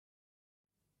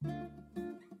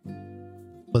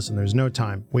Listen, there's no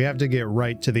time. We have to get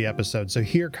right to the episode. So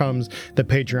here comes the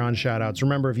Patreon shout outs.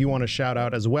 Remember, if you want to shout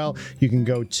out as well, you can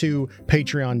go to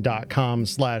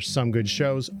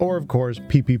patreon.com/somegoodshows or of course,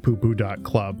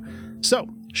 pppoopoo.club. So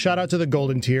shout out to the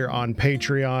golden tier on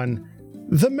Patreon.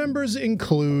 The members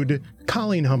include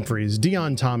Colleen Humphreys,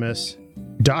 Dion Thomas,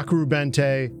 Doc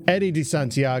Rubente, Eddie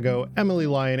DeSantiago, Emily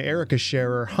Lyon, Erica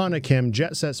Scherer, Hannah Kim,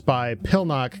 Jet Set Spy,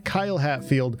 Pilnock, Kyle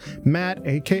Hatfield, Matt,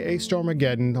 aka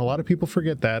Stormageddon. A lot of people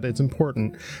forget that. It's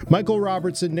important. Michael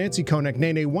Robertson, Nancy Konek,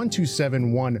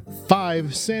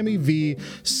 Nene12715, Sammy V,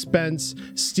 Spence,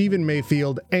 Stephen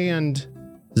Mayfield, and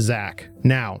Zach.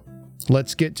 Now,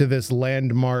 let's get to this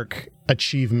landmark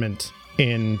achievement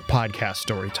in podcast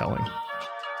storytelling.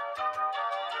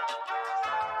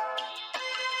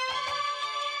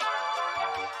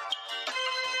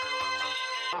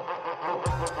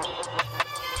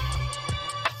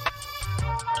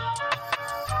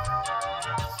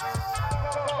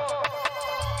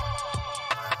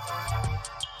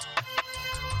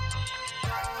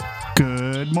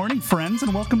 Good morning, friends,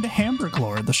 and welcome to Hamburg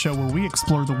Lore, the show where we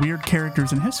explore the weird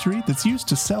characters in history that's used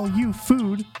to sell you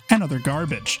food and other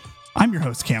garbage. I'm your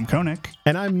host, Cam Koenig.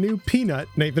 And I'm new peanut,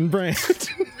 Nathan Brandt.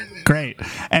 Great.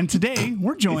 And today,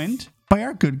 we're joined by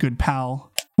our good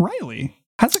pal, Riley.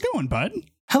 How's it going, bud?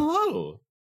 Hello.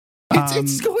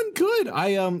 It's going good.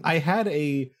 I had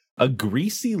a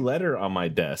greasy letter on my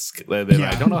desk that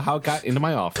I don't know how it got into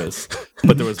my office,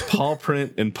 but there was paw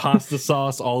print and pasta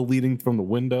sauce all leading from the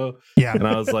window. Yeah. And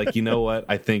I was like, you know what?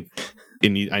 I think I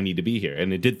need to be here.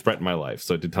 And it did threaten my life,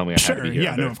 so it did tell me I had to be here.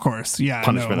 Yeah, no, of course. Yeah,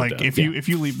 no, like if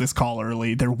you leave this call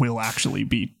early, there will actually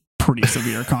be pretty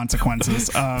severe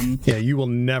consequences. Yeah, you will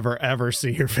never ever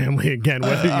see your family again.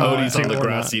 Whether you Odie's on the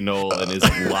grassy knoll and is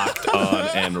locked on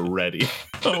and ready.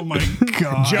 Oh my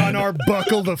god. John R.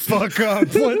 Buckle the fuck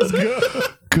up. Let's go.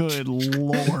 Good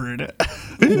lord.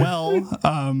 Well,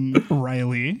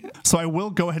 Riley, so I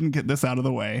will go ahead and get this out of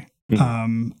the way.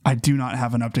 I do not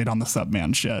have an update on the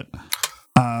Subman shit.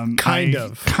 Kind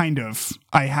of.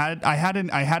 I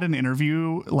had an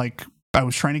interview, like I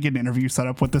was trying to get an interview set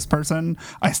up with this person.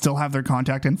 I still have their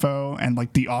contact info and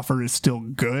like the offer is still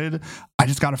good. I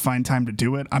just got to find time to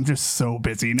do it. I'm just so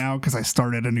busy now because I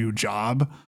started a new job.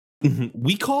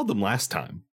 We called them last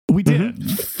time. We did.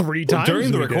 3 times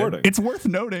during the recording. It's worth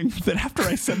noting that after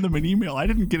I sent them an email, I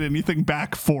didn't get anything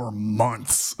back for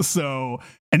months. So,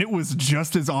 and it was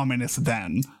just as ominous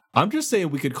then. I'm just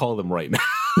saying we could call them right now.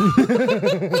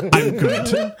 I'm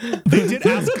good.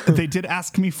 They did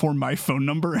ask me for my phone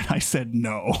number and I said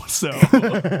no. So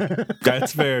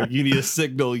that's fair. You need a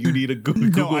signal. You need a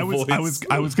Google Voice.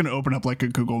 I was going to open up like a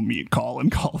Google Meet call and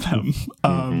call them.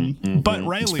 But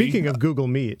Riley, speaking of Google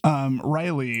Meet,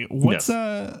 Riley, what's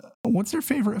your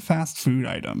favorite fast food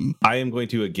item? I am going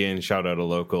to again shout out a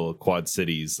local Quad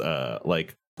Cities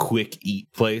like quick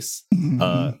eat place.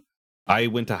 I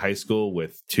went to high school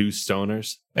with 2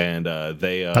 stoners, and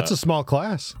that's a small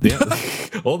class. Yeah,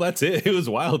 well, that's it. It was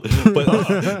wild,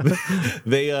 but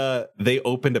they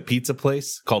opened a pizza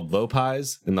place called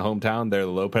Lopez in the hometown. They're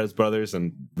the Lopez brothers,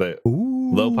 and the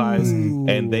Lopez,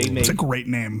 and they make it's a great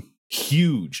name.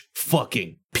 Huge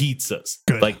fucking pizzas.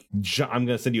 Good. Like I'm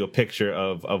gonna send you a picture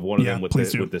of one of them with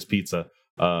this pizza.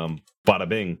 Bada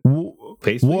bing. Paste,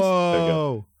 please.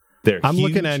 Whoa. There you go. I'm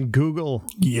huge. looking at Google.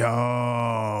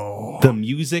 Yo. The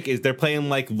music is they're playing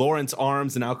like Lawrence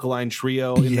Arms and Alkaline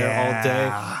Trio in there all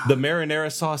day. The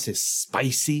marinara sauce is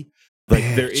spicy.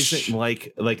 Like there isn't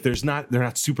like they're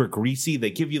not super greasy.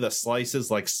 They give you the slices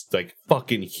like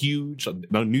fucking huge,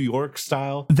 New York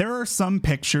style. There are some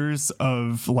pictures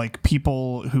of like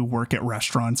people who work at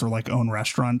restaurants or like own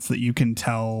restaurants that you can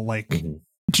tell like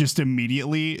just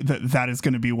immediately that is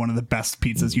going to be one of the best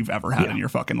pizzas you've ever had in your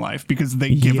fucking life because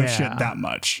they give a shit that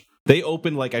much. They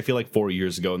opened like I feel like 4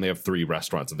 years ago and they have 3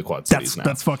 restaurants in the Quad Cities now.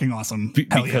 That's fucking awesome.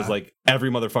 Because like every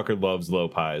motherfucker loves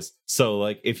Lopez. So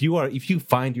like if you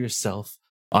find yourself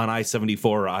on I-74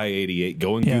 or I-88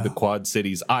 going through the Quad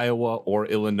Cities, Iowa or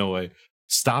Illinois,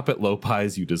 stop at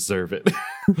Lopez. You deserve it.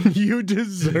 You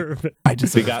deserve it. I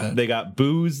deserve it. They got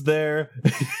booze there.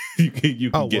 you can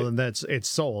get, well, then it's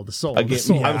sold. Again,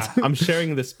 sold. I'm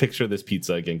sharing this picture of this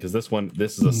pizza again because this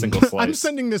is a single slice. I'm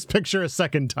sending this picture a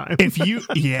second time. If you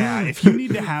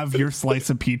need to have your slice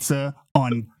of pizza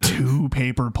on 2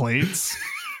 paper plates,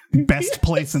 best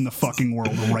place in the fucking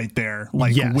world right there,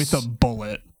 like with a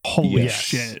bullet. Holy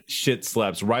shit. Shit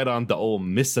slaps right on the old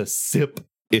Mississippi.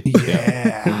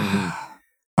 Yeah.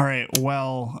 All right,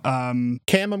 well,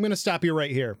 Cam, I'm going to stop you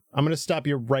right here.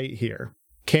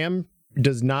 Cam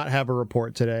does not have a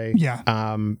report today.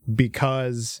 Yeah.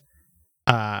 Because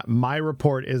My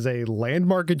report is a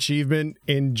landmark achievement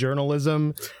in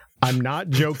journalism. I'm not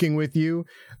joking with you.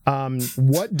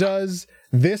 What does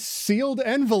this sealed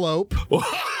envelope,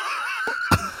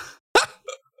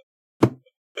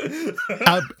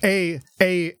 a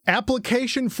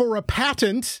application for a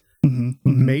patent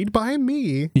made by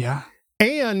me,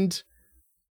 and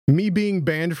me being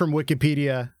banned from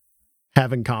Wikipedia,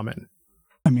 have in common?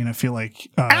 I mean, I feel like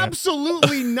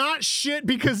absolutely not shit,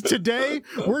 because today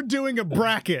we're doing a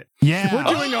bracket. Yeah, we're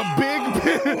doing a big.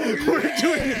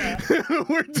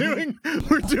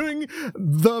 we're doing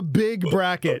the big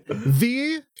bracket.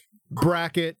 The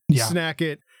bracket. Snack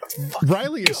it.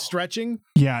 Riley is stretching.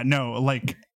 Yeah, no,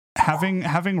 like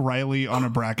having Riley on a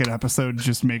bracket episode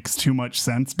just makes too much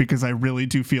sense, because I really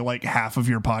do feel like half of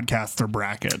your podcasts are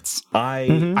brackets.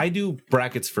 I do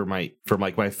brackets for my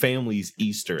family's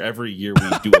Easter. Every year we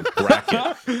do a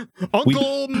bracket.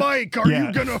 Uncle Mike, are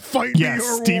you gonna fight me or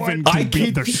Stephen what? can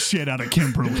beat the shit out of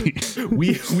Kimberly.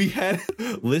 we had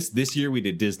this year we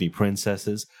did Disney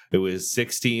princesses. It was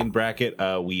 16 bracket.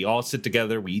 We all sit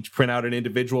together. We each print out an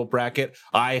individual bracket.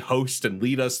 I host and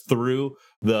lead us through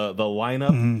the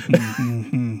lineup.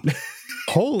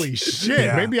 Holy shit.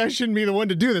 Yeah. Maybe I shouldn't be the one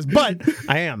to do this, but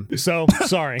I am. So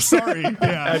sorry.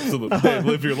 Yeah, absolutely. Hey,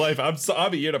 live your life.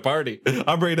 I'm here to party.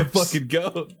 I'm ready to fucking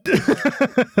go.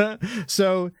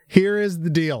 So here is the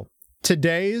deal.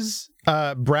 Today's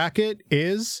bracket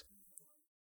is,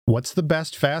 what's the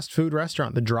best fast food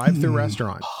restaurant? The drive-thru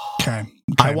restaurant. Okay.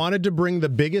 I wanted to bring the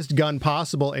biggest gun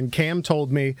possible, and Cam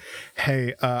told me,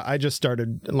 "Hey, I just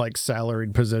started like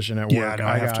salaried position at work.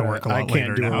 I have to work a lot I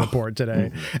can't do a report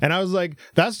today." And I was like,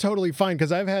 "That's totally fine,"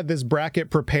 because I've had this bracket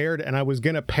prepared, and I was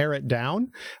gonna pare it down,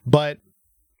 but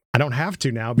I don't have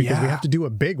to now, because we have to do a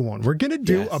big one. We're gonna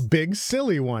do a big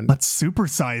silly one. Let's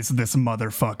supersize this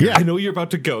motherfucker. Yeah, I know you're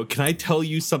about to go. Can I tell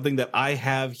you something that I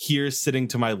have here sitting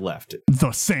to my left?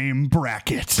 The same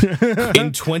bracket.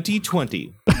 In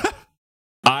 2020,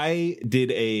 I did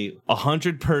a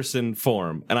 100-person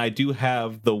form, and I do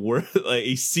have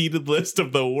a seeded list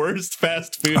of the worst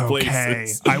fast food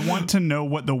places. I want to know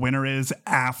what the winner is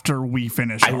after we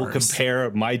finish ours. I will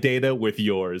compare my data with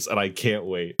yours, and I can't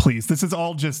wait. Please, this is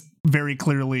all just very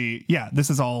clearly, this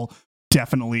is all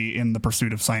definitely in the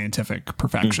pursuit of scientific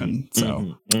perfection.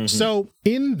 So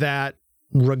in that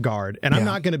regard, and I'm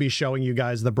not going to be showing you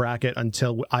guys the bracket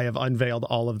until I have unveiled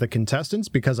all of the contestants,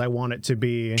 because I want it to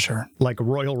be like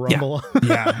Royal Rumble.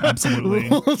 Yeah, absolutely.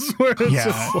 Rules where it's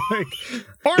just like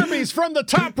armies from the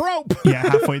top rope.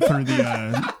 Halfway through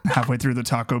the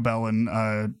Taco Bell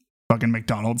and fucking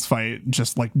McDonald's fight,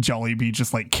 just like Jollibee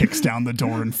just like kicks down the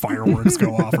door and fireworks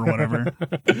go off or whatever.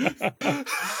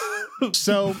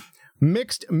 So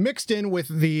Mixed in with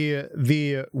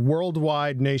the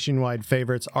worldwide, nationwide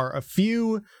favorites are a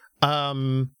few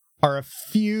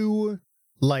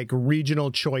like regional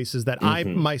choices that I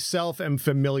myself am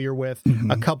familiar with,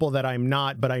 a couple that I'm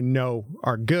not, but I know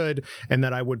are good and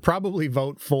that I would probably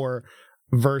vote for,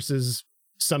 versus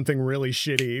something really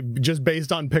shitty just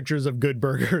based on pictures of good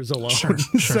burgers alone. Sure.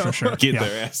 Get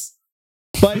their ass.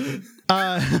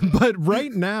 But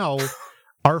right now,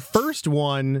 our first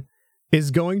one is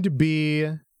going to be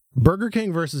Burger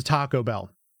King versus Taco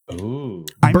Bell. Ooh.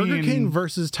 Burger King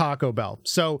versus Taco Bell.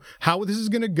 So how this is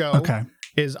going to go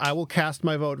is I will cast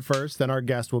my vote first, then our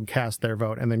guest will cast their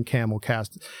vote, and then Cam will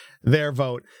cast their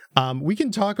vote. We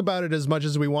can talk about it as much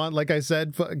as we want. Like I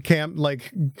said, Cam,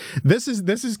 like this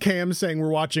is Cam saying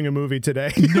we're watching a movie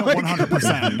today. No,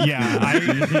 100%. Yeah,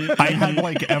 I had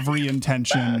like every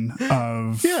intention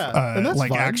of like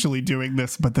fine. Actually doing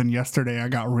this, but then yesterday I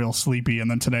got real sleepy, and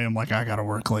then today I'm like, I gotta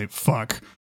work late. Fuck.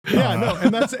 Yeah, no,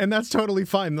 and that's totally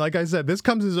fine. Like I said, this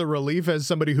comes as a relief as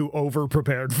somebody who over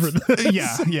prepared for this.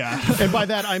 Yeah. And by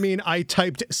that I mean I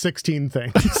typed 16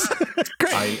 things.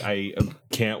 Great. I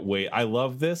can't wait. I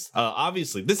love this.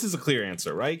 Obviously, this is a clear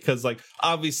answer, right? Because like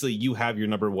obviously you have your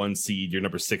number 1 seed, your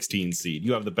number 16 seed.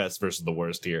 You have the best versus the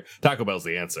worst here. Taco Bell's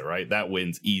the answer, right? That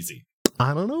wins easy.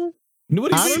 I don't know.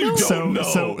 What do you mean you don't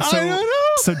know? I don't know.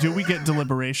 So do we get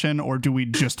deliberation or do we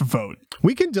just vote?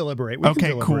 We can deliberate.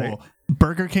 Cool.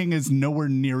 Burger King is nowhere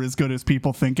near as good as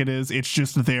people think it is. It's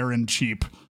just there and cheap.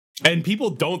 And people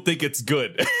don't think it's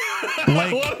good.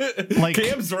 like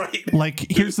Cam's right. Like,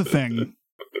 here's the thing.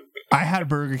 I had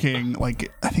Burger King, like,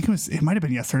 I think it might have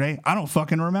been yesterday. I don't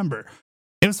fucking remember.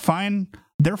 It was fine.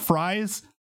 Their fries,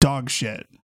 dog shit.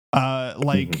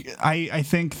 I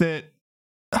think that,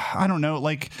 I don't know,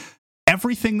 like,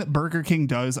 everything that Burger King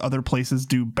does, other places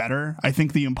do better. I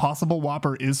think the Impossible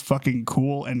Whopper is fucking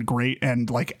cool and great and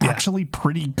like actually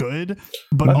pretty good,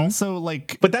 but also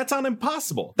like. But that's on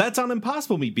Impossible. That's on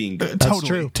Impossible meat being good. That's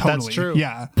true. Totally. That's true.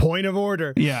 Yeah. Point of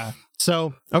order. Yeah.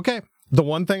 So, okay. The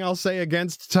one thing I'll say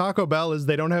against Taco Bell is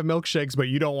they don't have milkshakes, but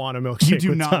you don't want a milkshake. You do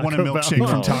with not Taco want a milkshake Bell.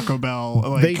 from Taco Bell.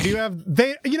 Like, They do have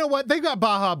you know what? They've got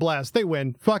Baja Blast. They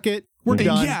win. Fuck it. We're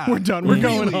done. Yeah. We're done. We're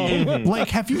going home. Like,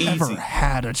 have you ever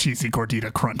had a cheesy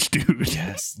gordita crunch, dude?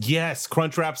 Yes.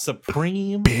 Crunchwrap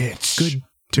Supreme. Bitch. Good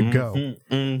to go.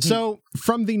 Mhm. So,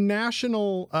 from the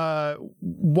national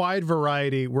wide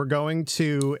variety, we're going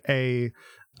to a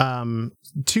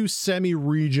two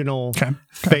semi-regional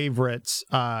favorites,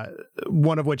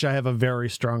 one of which I have a very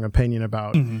strong opinion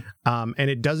about. And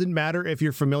it doesn't matter if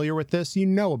you're familiar with this, you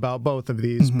know about both of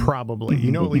these probably.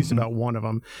 You know at least about one of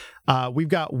them. We've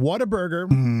got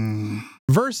Whataburger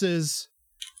versus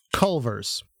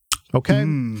Culver's. Okay.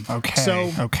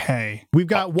 Okay. We've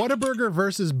got Whataburger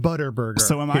versus Butterburger.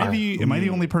 So am I the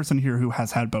only person here who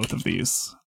has had both of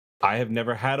these? I have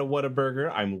never had a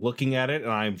Whataburger. I'm looking at it,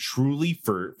 and I'm truly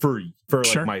for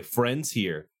like my friends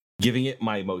here, giving it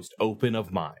my most open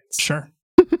of minds. Sure.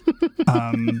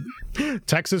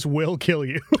 Texas will kill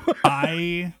you.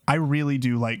 I really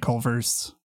do like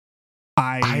Culver's.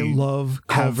 I love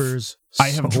Culver's. I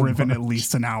have driven at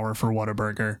least an hour for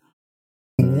Whataburger.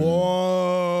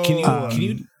 Whoa! Can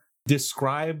you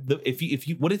describe if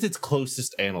you what is its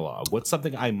closest analog? What's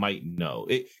something I might know?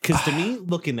 Because to me,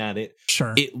 looking at it,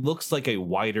 sure, it looks like a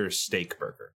wider steak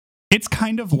burger. It's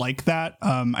kind of like that.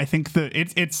 I think that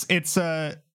it's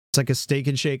like a Steak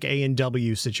and Shake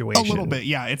A&W situation. A little bit,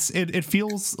 yeah. It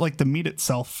feels like the meat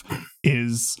itself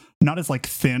is not as like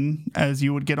thin as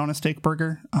you would get on a steak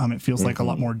burger. It feels like a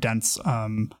lot more dense.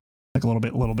 Like a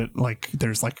little bit like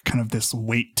there's like kind of this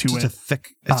weight to it.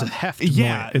 It's a heft.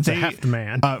 Yeah, it's a heft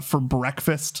man. For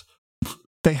breakfast,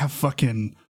 they have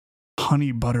fucking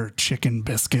honey butter chicken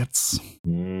biscuits.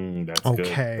 That's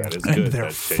okay. Good. That is and good. they're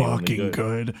That's fucking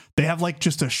good. They have like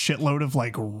just a shitload of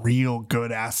like real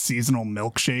good ass seasonal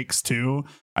milkshakes too.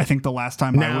 I think the last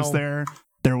time I was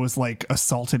there was like a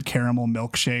salted caramel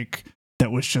milkshake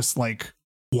that was just like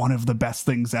one of the best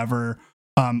things ever.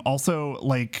 Also,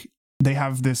 like they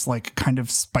have this like kind of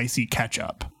spicy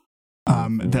ketchup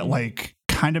that like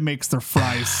kind of makes their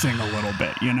fries sing a little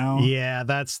bit, you know? Yeah,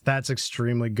 that's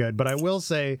extremely good. But I will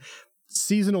say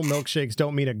seasonal milkshakes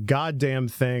don't mean a goddamn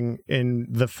thing in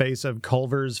the face of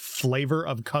Culver's flavor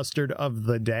of custard of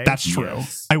the day. That's true.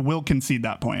 Yes. I will concede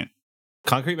that point.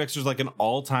 Concrete mixers like an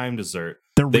all-time dessert.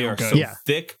 They are good. so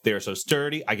thick. They are so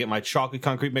sturdy. I get my chocolate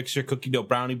concrete mixture cookie dough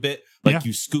brownie bit. Like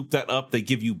you scoop that up. They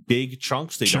give you big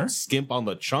chunks. They don't skimp on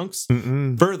the chunks.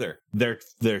 Further,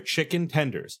 their chicken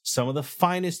tenders, some of the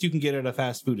finest you can get at a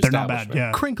fast food establishment. Not bad.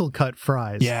 Yeah. Crinkle cut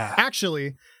fries. Yeah.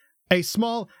 Actually, a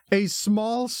small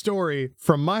story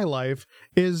from my life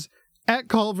is at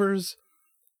Culver's.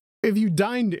 If you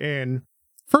dined in,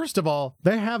 first of all,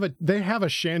 they have a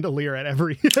chandelier at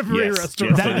every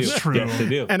restaurant. That's true. Yes, they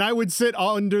do. And I would sit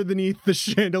underneath the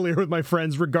chandelier with my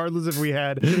friends, regardless if we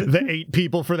had the 8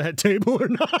 people for that table or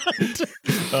not.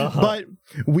 But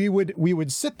we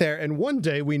would sit there, and one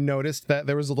day we noticed that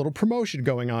there was a little promotion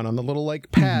going on the little like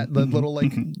the little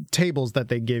like tables that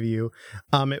they give you.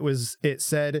 It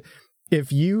said,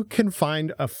 if you can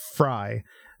find a fry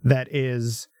that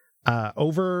is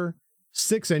over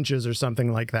 6 inches or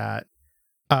something like that,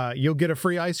 you'll get a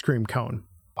free ice cream cone.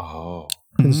 Oh.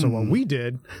 And so what we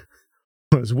did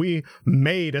was we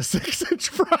made a 6-inch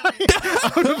fry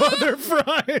out of other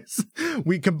fries.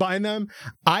 We combined them.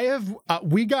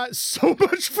 We got so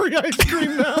much free ice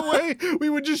cream that way. We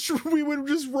would just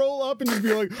roll up and just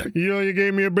be like, you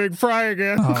gave me a big fry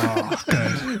again. Oh,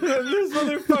 good. This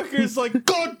motherfucker's like,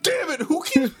 God damn it, who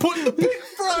keeps putting the big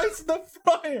fries in the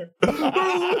fryer?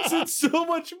 We're losing so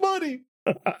much money.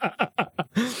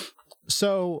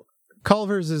 So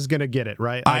Culver's is gonna get it,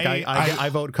 right? Like I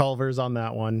vote Culver's on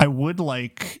that one. I would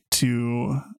like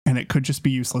to, and it could just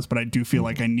be useless, but I do feel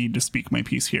like I need to speak my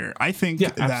piece here. I think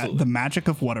that the magic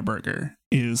of Whataburger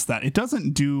is that it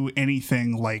doesn't do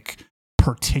anything like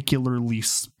particularly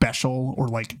special or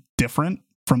like different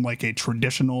from like a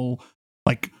traditional,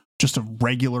 like just a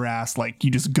regular ass, like you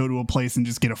just go to a place and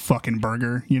just get a fucking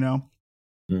burger, you know?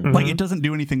 Like it doesn't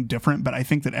do anything different, but I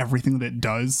think that everything that it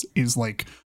does is like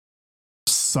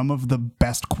some of the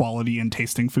best quality and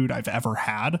tasting food I've ever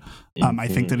had. I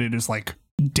think that it is like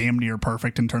damn near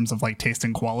perfect in terms of like taste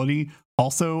and quality.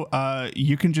 Also,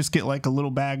 you can just get like a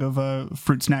little bag of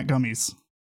fruit snack gummies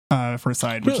for a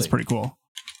side, which is pretty cool.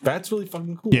 That's really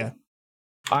fucking cool. Yeah.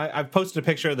 I've posted a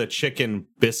picture of the chicken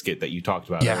biscuit that you talked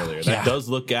about earlier. That does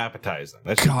look appetizing.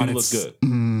 That should look good.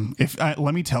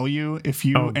 Let me tell you, if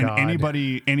you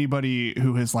anybody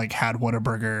who has like had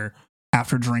Whataburger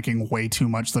after drinking way too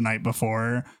much the night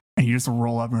before, and you just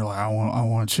roll up and you're like, I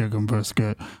want a chicken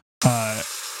biscuit.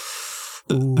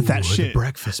 That shit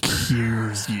breakfast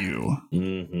cures you.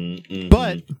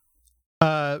 But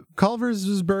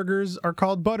Culver's burgers are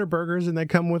called butter burgers, and they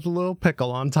come with a little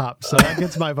pickle on top, so that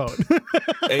gets my vote.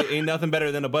 Ain't nothing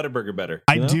better than a Butterburger better.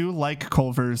 I do like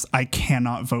Culver's. I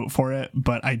cannot vote for it,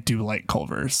 but I do like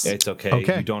Culver's. It's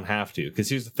okay. You don't have to, because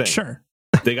here's the thing. Sure.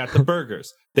 They got the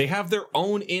burgers. They have their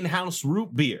own in-house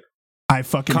root beer. I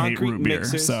fucking hate root beer,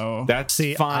 so that's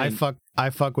fine. I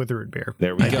fuck with root beer.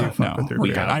 There we go.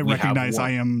 I recognize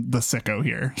I am the sicko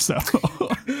here. So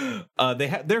they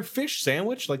have their fish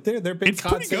sandwich, like their big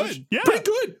cod pretty sandwich. good. Yeah, pretty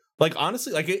good. Like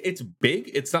honestly, like it's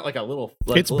big. It's not like a little.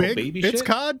 Like, it's little big. Baby it's shit.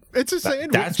 cod. It's a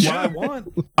sandwich. That's what I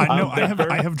want. I know.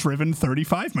 I have driven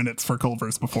 35 minutes for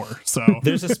Culver's before. So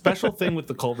there's a special thing with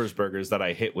the Culver's burgers that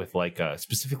I hit with, like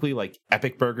specifically like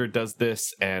Epic Burger does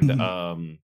this,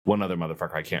 and one other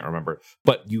motherfucker I can't remember,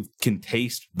 but you can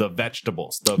taste the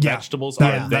vegetables. The vegetables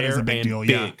are there and big.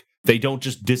 Yeah. They don't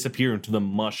just disappear into the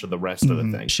mush of the rest of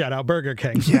the thing. Shout out Burger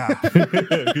King. Yeah.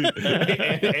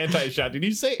 Anti-shout. Did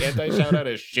you say anti-shout out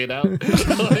as shit out?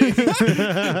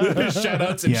 Shout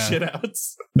outs and shit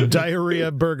outs.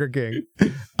 Diarrhea Burger King.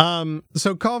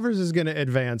 So Culver's is going to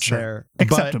advance there.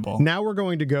 Acceptable. But now we're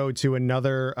going to go to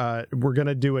another, we're going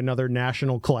to do another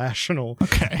national classional.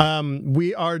 Okay.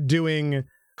 We are doing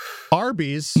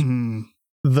Arby's.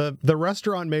 The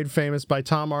restaurant made famous by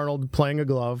Tom Arnold playing a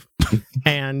glove,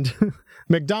 and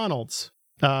McDonald's,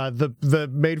 the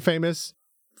made famous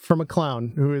from a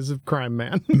clown who is a crime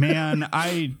man. Man,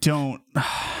 I don't.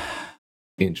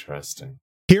 Interesting.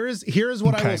 Here is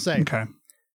what I will say. Okay.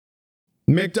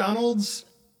 McDonald's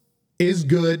is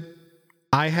good.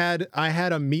 I had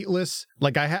a meatless,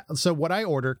 so what I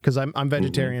order, because I'm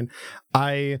vegetarian,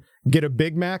 I get a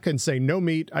Big Mac and say no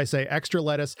meat. I say extra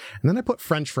lettuce, and then I put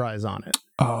French fries on it.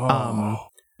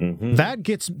 That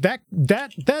gets that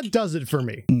does it for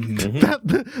me.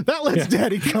 That lets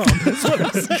Daddy come. That's what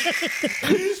I'm saying.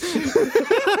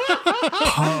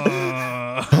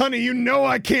 Honey, you know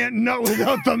I can't nut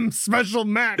without the special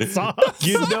Mac sauce.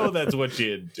 You know that's what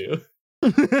you do.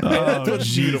 Oh,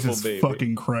 Jesus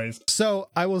fucking Christ. So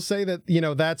I will say that,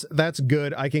 that's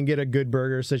good. I can get a good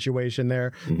burger situation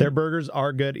there. Their burgers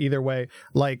are good either way.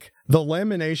 Like, the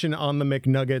lamination on the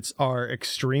McNuggets are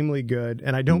extremely good,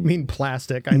 and I don't mean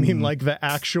plastic. I mean like the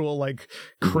actual like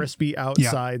crispy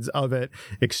outsides of it.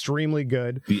 Extremely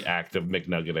good. The act of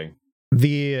McNuggeting.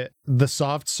 The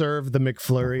soft serve, the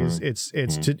McFlurries,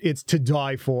 it's to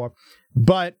die for.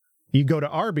 But you go to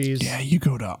Arby's. Yeah, you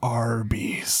go to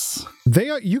Arby's.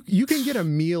 You can get a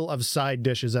meal of side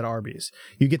dishes at Arby's.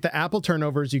 You get the apple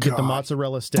turnovers, you get the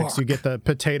mozzarella sticks, you get the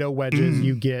potato wedges,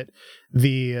 you get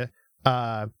the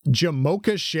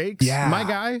Jamocha shakes, my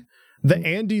guy. The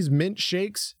Andy's mint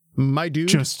shakes, my dude.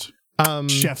 Just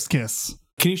chef's kiss.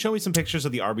 Can you show me some pictures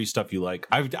of the Arby's stuff you like?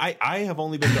 I have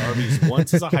only been to Arby's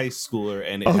once as a high schooler,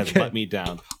 and it has let me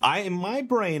down. In my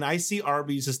brain, I see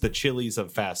Arby's as the Chili's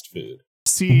of fast food.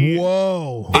 See,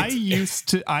 whoa! I used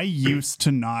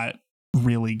to not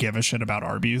really give a shit about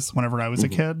Arby's whenever I was a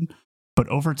kid, but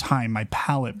over time my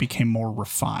palate became more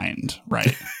refined.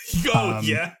 Right?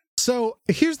 Yeah. So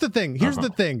here's the thing.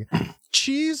 The thing.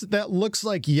 Cheese that looks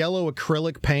like yellow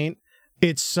acrylic paint.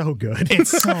 It's so good.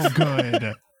 It's so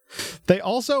good. They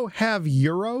also have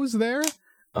gyros there,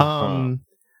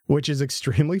 which is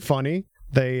extremely funny.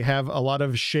 They have a lot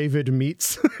of shaved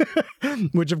meats,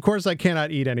 which of course I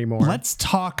cannot eat anymore. Let's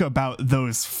talk about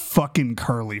those fucking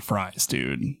curly fries,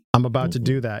 dude. I'm about to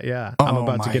do that, yeah. I'm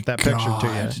about to get that picture to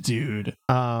you. Dude.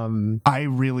 I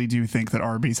really do think that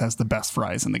Arby's has the best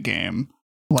fries in the game.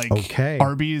 Like,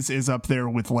 Arby's is up there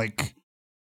with, like,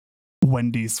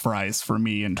 Wendy's fries for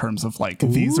me in terms of, like,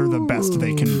 these are the best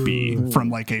they can be from,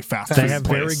 like, a fast food place. They have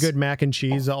very good mac and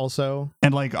cheese also.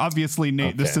 And, like, obviously,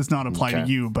 Nate, this does not apply to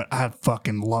you, but I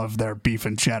fucking love their beef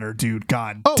and cheddar, dude.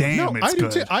 God damn, it's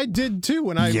good. I did too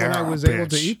when I was able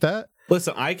to eat that.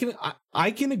 Listen,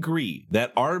 I can agree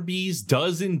that Arby's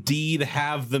does indeed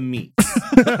have the meat.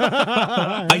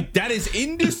 That is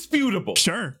indisputable.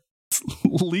 Sure. It's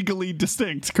legally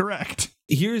distinct, correct.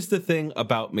 Here's the thing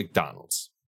about McDonald's.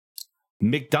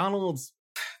 McDonald's,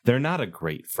 they're not a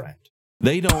great friend.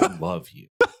 They don't love you.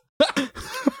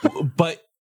 But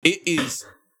it is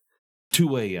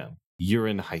 2 a.m. You're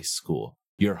in high school.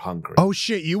 you're hungry. Oh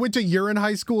shit, you went to urine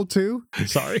high school too?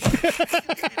 Sorry.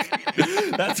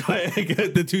 That's why I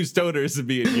get the two stoners to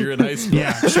be you're in high school.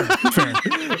 Yeah, sure, fair.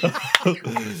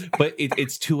 But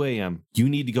it's 2 a.m. You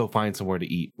need to go find somewhere to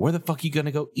eat. Where the fuck are you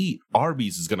gonna go eat?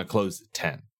 Arby's is gonna close at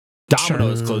 10.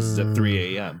 Domino's closes at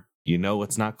 3 a.m. You know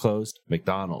what's not closed?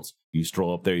 McDonald's. You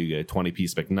stroll up there, you get a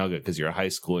 20-piece McNugget because you're in high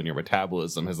school and your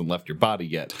metabolism hasn't left your body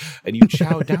yet. And you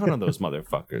chow down on those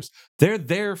motherfuckers. They're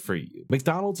there for you.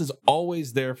 McDonald's is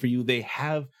always there for you. They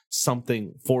have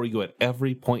something for you at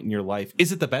every point in your life.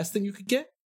 Is it the best thing you could get?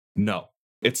 No,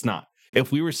 it's not.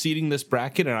 If we were seeding this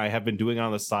bracket, and I have been doing it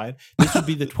on the side, this would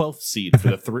be the 12th seed for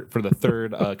the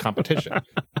third competition.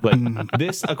 Like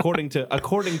this, according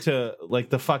to like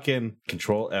the fucking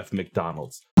Control F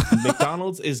McDonald's.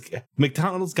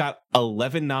 McDonald's got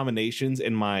 11 nominations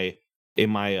in my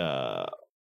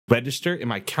register, in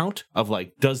my count of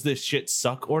like, does this shit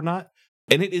suck or not?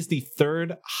 And it is the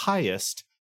third highest.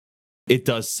 It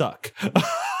does suck.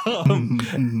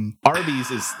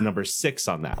 Arby's is number 6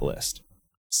 on that list,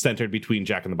 centered between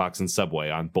Jack in the Box and Subway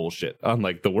on bullshit, on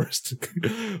like the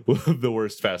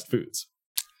worst fast foods.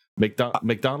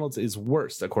 McDonald's is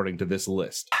worst according to this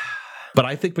list, but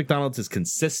I think McDonald's is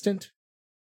consistent,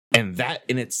 and that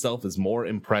in itself is more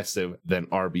impressive than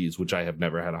Arby's, which I have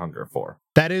never had a hunger for.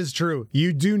 That is true.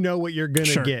 You do know what you're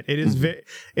gonna get. It is it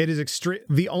is extreme.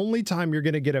 The only time you're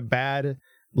gonna get a bad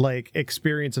like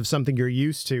experience of something you're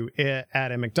used to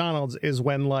at a McDonald's is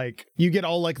when like you get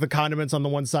all like the condiments on the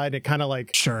one side, it kind of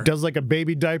like does like a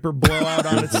baby diaper blowout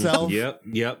on itself. Yep.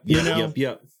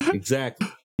 Exactly.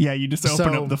 Yeah, you just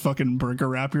open up the fucking burger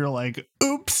wrap, you're like,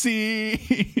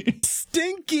 oopsie.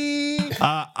 Stinky.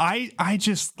 I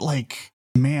just like,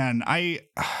 man,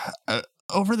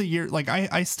 over the year, like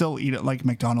I still eat at like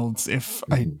McDonald's if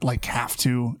I like have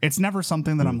to. It's never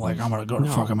something that I'm like, I'm gonna go to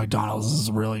fucking McDonald's. This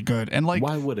is really good. And like,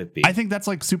 why would it be? I think that's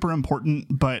like super important,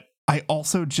 but I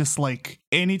also just like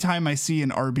anytime I see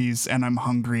an Arby's and I'm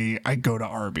hungry, I go to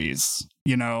Arby's.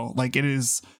 You know, like it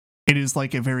is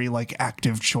like a very like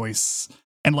active choice.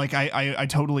 And like I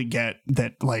totally get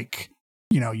that, like,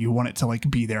 you know, you want it to like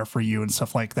be there for you and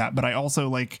stuff like that. But I also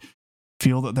like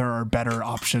feel that there are better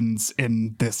options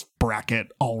in this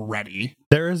bracket already.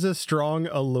 There is a strong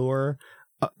allure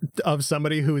of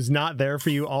somebody who is not there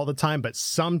for you all the time, but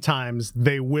sometimes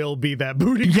they will be that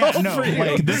booty call for you.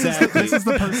 Like this is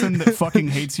the person that fucking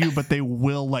hates you, but they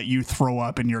will let you throw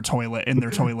up in their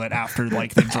toilet after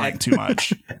like they drank too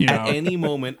much. You know? At any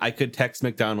moment, I could text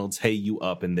McDonald's, "Hey, you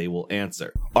up?" and they will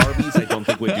answer. Arby's, I don't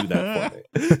think would do that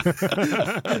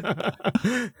for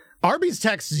me. Arby's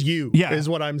texts you, is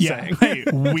what I'm saying. Hey,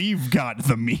 we've got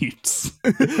the meats.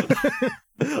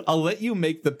 I'll let you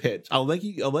make the pitch. I'll let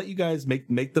you guys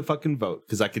make the fucking vote,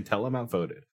 because I can tell I'm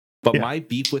outvoted. But my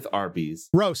beef with Arby's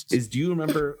roasts do you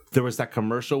remember there was that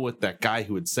commercial with that guy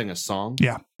who would sing a song?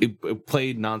 Yeah. It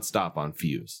played nonstop on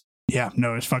Fuse. Yeah,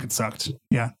 no, it fucking sucked.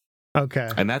 Yeah. Okay.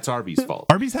 And that's Arby's fault.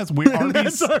 Arby's has weird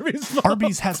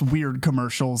Arby's has weird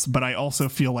commercials, but I also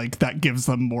feel like that gives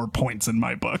them more points in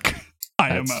my book.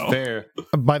 IMO. That's fair.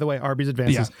 By the way, Arby's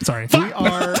advances. Yeah, sorry.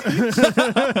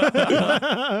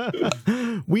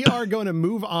 We are going to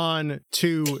move on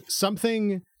to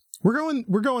something. We're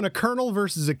going a colonel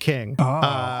versus a king.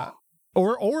 Or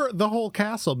the whole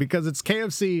castle, because it's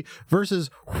KFC versus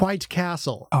White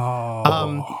Castle.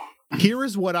 Here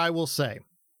is what I will say.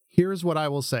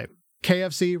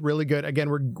 KFC, really good. Again,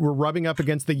 we're rubbing up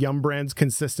against the Yum Brand's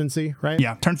consistency, right?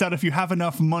 Yeah. Turns out if you have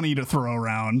enough money to throw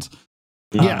around.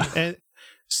 And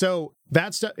so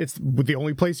it's the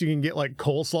only place you can get like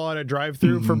coleslaw at a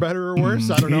drive-through, for better or worse.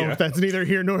 I don't know if that's neither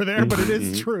here nor there, but it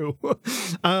is true.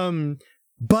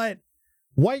 But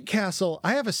White Castle,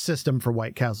 I have a system for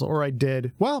White Castle, or I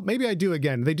did. Well, maybe I do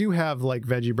again. They do have like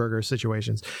veggie burger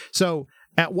situations. So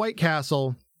at White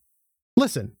Castle,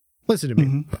 listen to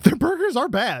me. Their burgers are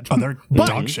bad. Oh, they're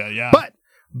dog shit, yeah.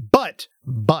 But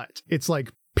it's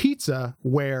like pizza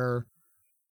where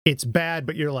it's bad,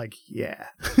 but you're like, yeah.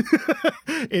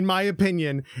 In my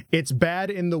opinion, it's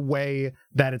bad in the way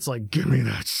that it's like, give me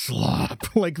that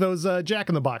slop. Like those Jack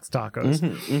in the Box tacos.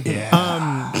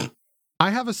 Yeah. I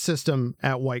have a system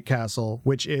at White Castle,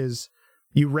 which is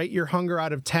you rate your hunger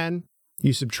out of 10,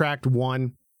 you subtract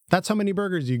 1. That's how many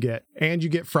burgers you get. And you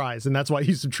get fries, and that's why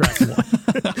you subtract 1.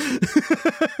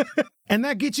 And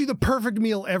that gets you the perfect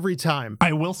meal every time.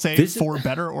 I will say, for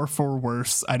better or for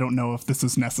worse, I don't know if this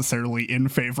is necessarily in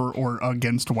favor or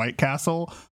against White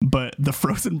Castle, but the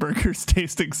frozen burgers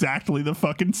taste exactly the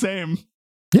fucking same.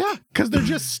 Yeah, because they're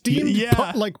just steamed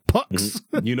like pucks.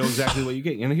 You know exactly what you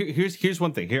get. And here's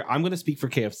one thing. Here, I'm going to speak for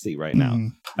KFC right now.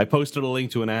 I posted a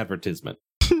link to an advertisement.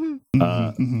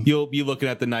 You'll be looking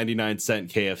at the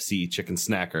 99-cent KFC chicken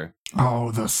snacker.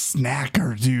 Oh, the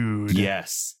snacker, dude.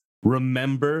 Yes.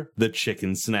 Remember the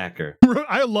chicken snacker.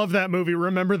 I love that movie.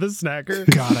 Remember the snacker?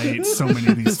 God, I ate so many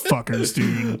of these fuckers,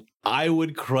 dude. I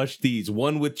would crush these.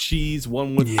 One with cheese,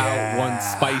 one without, one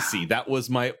spicy. That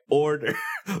was my order.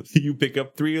 You pick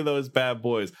up 3 of those bad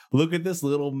boys. Look at this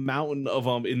little mountain of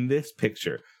them in this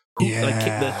picture. Like,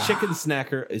 the chicken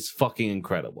snacker is fucking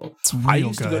incredible. It's real I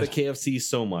used good. to go to KFC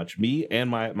so much, me and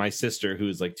my sister, who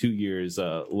is like 2 years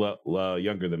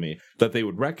younger than me, that they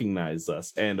would recognize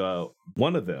us. And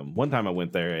one time I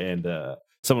went there and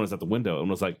someone was at the window and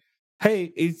was like,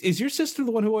 "Hey, is your sister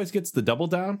the one who always gets the double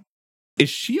down? Is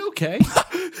she okay?"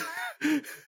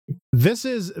 This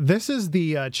is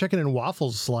the chicken and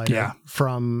waffles slider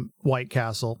from White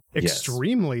Castle. Yes.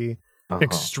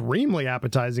 Extremely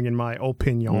appetizing in my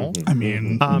opinion. I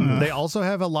mean, they also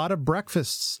have a lot of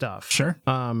breakfast stuff. Sure.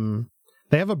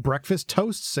 They have a breakfast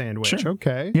toast sandwich. Sure.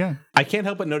 Okay. Yeah. I can't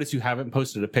help but notice you haven't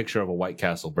posted a picture of a White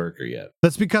Castle burger yet.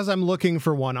 That's because I'm looking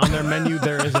for one. On their menu,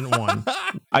 there isn't one.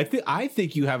 I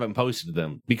think you haven't posted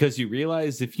them because you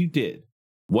realize if you did,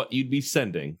 what you'd be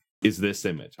sending is this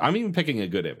image. I'm even picking a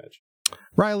good image.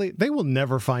 Riley, they will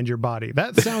never find your body.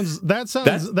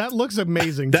 That looks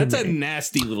amazing to me. That's a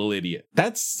nasty little idiot.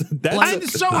 And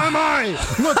so am I.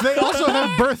 Look,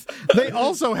 they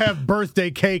also have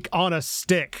birthday cake on a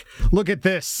stick. Look at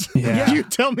this. Yeah. You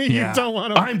tell me you don't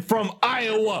want to. I'm from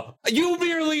Iowa. You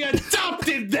merely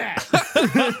adopted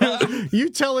that. You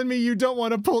telling me you don't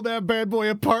want to pull that bad boy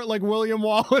apart like William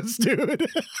Wallace, dude?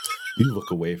 You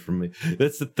look away from me.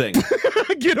 That's the thing.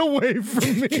 Get away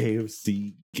from me.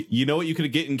 KFC. You know what you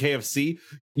could get in KFC?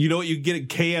 You know what you get in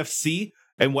KFC?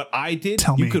 And what I did,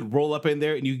 you could roll up in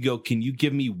there and you could go, "Can you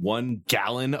give me 1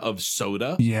 gallon of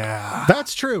soda?" Yeah.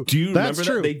 That's true. Do you remember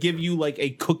true. that? They give you like a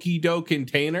cookie dough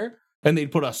container and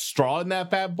they'd put a straw in that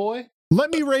bad boy. Let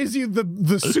me raise you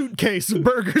the suitcase of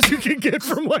burgers you can get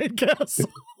from White Castle.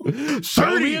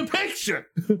 Show me a picture.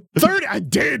 30. I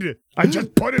did. I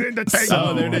just put it in the tank.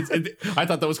 Oh, there it is. I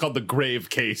thought that was called the grave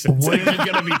case. It's like you're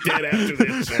gonna be dead after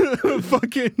this shit.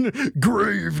 Fucking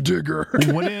grave digger.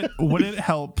 Would it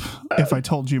help if I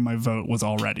told you my vote was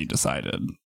already decided?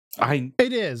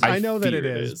 It is. I know that it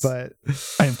is, but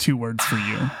I have 2 words for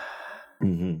you.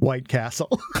 White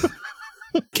Castle.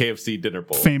 KFC dinner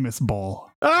bowl. Famous bowl.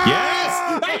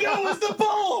 Yes! I know it was the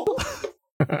bowl!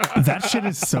 That shit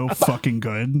is so fucking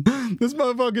good. This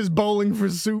motherfucker's bowling for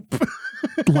soup.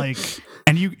 Like,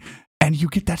 and you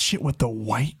get that shit with the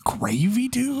white gravy,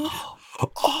 dude.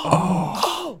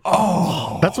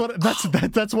 Oh.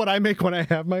 That's what I make when I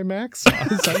have my mac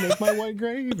sauce. I make my white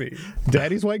gravy.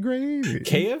 Daddy's white gravy.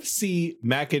 KFC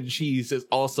mac and cheese is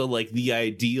also like the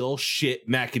ideal shit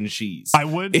mac and cheese. I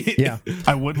would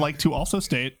like to also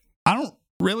state I don't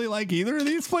really like either of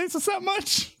these places that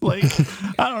much. Like,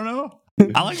 I don't know.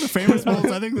 I like the Famous Bowls.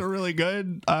 I think they're really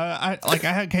good. I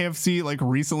had KFC like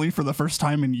recently for the first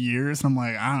time in years, and I'm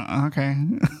like, okay,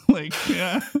 like,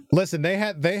 yeah. Listen, they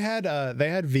had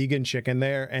vegan chicken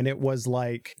there, and it was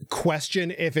like,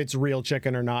 question if it's real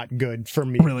chicken or not. Good for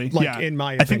me, really. Like, yeah. in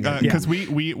my I think opinion, because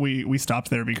we stopped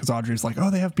there because Audrey's like,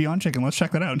 oh, they have Beyond Chicken. Let's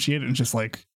check that out, and she ate it, and just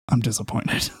like, I'm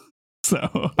disappointed. So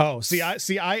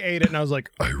I ate it and I was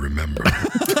like, I remember.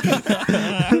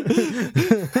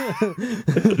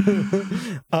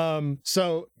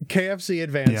 So KFC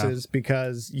advances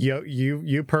because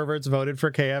you perverts voted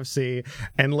for KFC.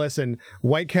 And listen,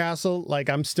 White Castle, like,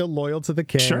 I'm still loyal to the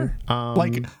king. Sure.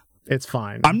 Like, it's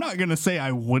fine. I'm not gonna say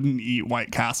I wouldn't eat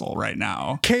White Castle right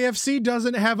now. KFC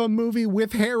doesn't have a movie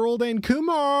with Harold and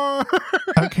Kumar.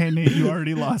 Okay, Nate, you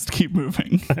already lost. Keep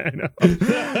moving. I know.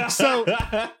 So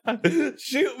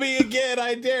shoot me again,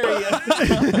 I dare you.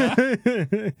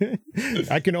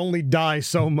 I can only die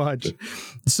so much.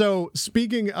 So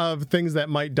speaking of things that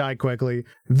might die quickly,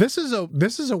 this is a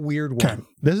weird one. Okay.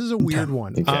 This is a weird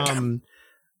one. Okay.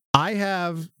 I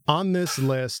have on this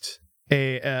list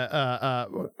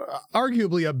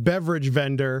arguably a beverage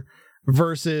vendor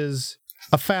versus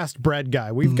a fast bread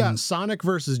guy. We've got Sonic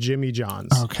versus Jimmy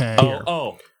John's. Okay.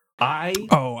 I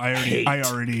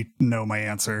already know my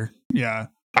answer. Yeah.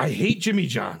 I hate Jimmy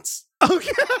John's.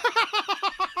 Okay.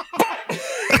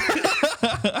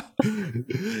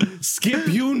 Skip,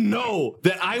 you know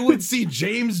that I would see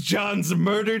James Johns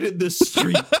murdered in the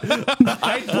street.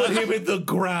 I'd put him in the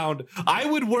ground. I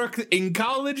would work in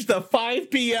college the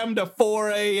 5 p.m. to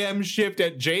 4 a.m. shift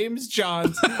at James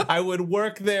Johns. I would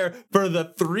work there for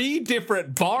the 3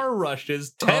 different bar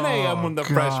rushes, 10 a.m. when the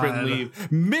freshmen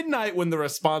leave, midnight when the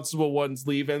responsible ones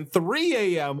leave, and 3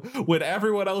 a.m. when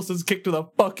everyone else is kicked to the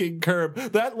fucking curb.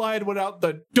 That line went out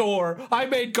the door. I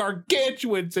made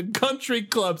gargantuans in country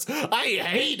clubs. I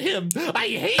hate him. I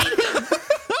hate him.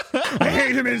 I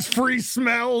hate him. His free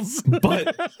smells.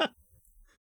 But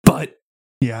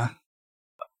Yeah.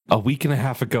 a week and a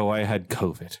half ago, I had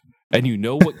COVID. And you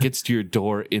know what gets to your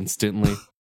door instantly?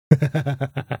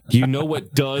 You know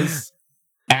what does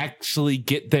actually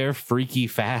get there freaky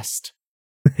fast?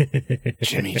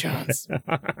 Jimmy Johns.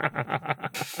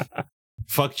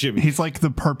 Fuck Jimmy. He's like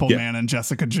the purple man in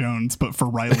Jessica Jones, but for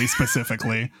Riley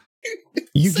specifically.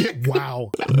 You get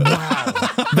wow.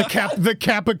 The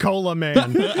Capicola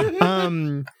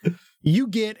man. You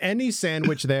get any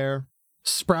sandwich there.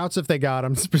 Sprouts if they got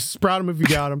them. Sprout them if you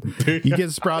got them. You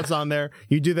get Sprouts on there.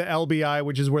 You do the LBI,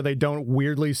 which is where they don't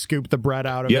weirdly scoop the bread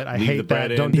out of it. I hate that.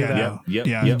 Don't do that.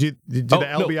 Yeah. You do the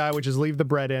LBI, which is leave the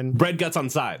bread in. Bread guts on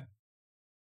side.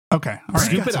 Okay. All right.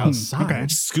 Scoop it out. Okay.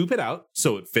 Scoop it out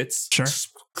so it fits Sure.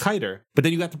 tighter. But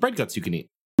then you got the bread guts you can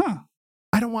eat.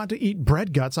 I don't want to eat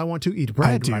bread guts. I want to eat bread.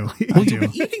 I do. Well, you've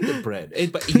been eating the bread,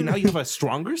 but now you have a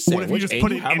stronger sandwich. What if you just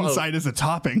put it inside as a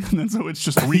topping, and then so it's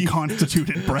just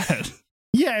reconstituted bread?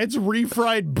 Yeah, it's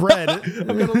refried bread. I've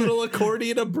got a little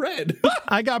accordion of bread.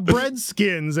 I got bread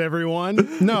skins,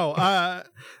 everyone. No,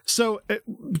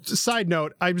 side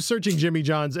note, I'm searching Jimmy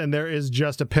John's, and there is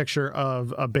just a picture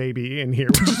of a baby in here,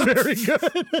 which is very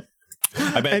good.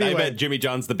 I bet Jimmy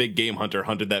John's the big game hunter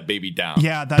hunted that baby down.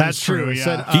 Yeah, that's true.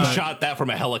 Yeah. He shot that from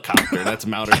a helicopter that's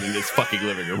mounted in his fucking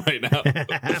living room right now.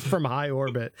 From high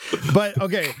orbit. But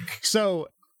okay, so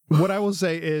what I will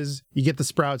say is you get the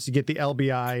Sprouts, you get the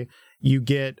LBI, you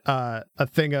get a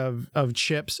thing of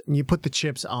chips, and you put the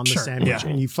chips on the sandwich,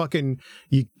 and you fucking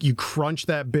you crunch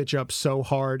that bitch up so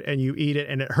hard, and you eat it,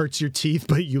 and it hurts your teeth,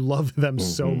 but you love them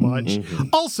so much.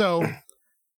 Also,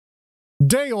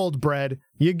 day-old bread.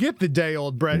 You get the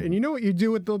day-old bread, and you know what you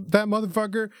do with that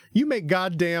motherfucker? You make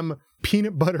goddamn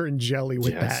peanut butter and jelly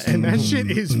with that, and that shit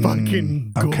is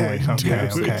fucking good. Okay.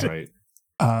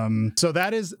 So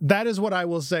that is what I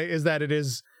will say, is that it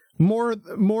is more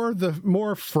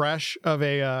fresh of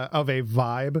a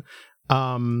vibe.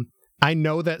 I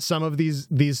know that some of these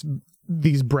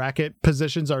bracket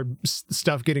positions are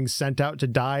stuff getting sent out to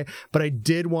die, but I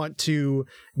did want to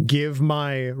give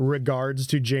my regards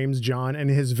to James John and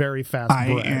his very fast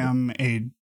bread.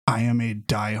 I am a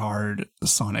diehard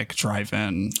Sonic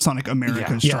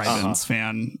America's Drive-Ins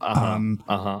fan.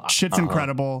 Shit's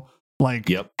incredible.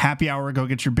 Like, happy hour, go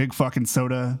get your big fucking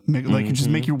soda. Just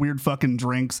make your weird fucking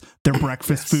drinks. Their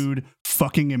breakfast food,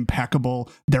 fucking impeccable.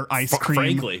 Their ice cream,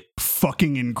 frankly,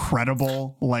 fucking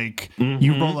incredible. Like,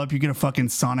 you roll up, you get a fucking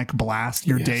Sonic Blast.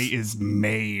 Your day is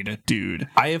made, dude.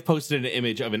 I have posted an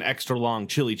image of an extra long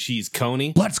chili cheese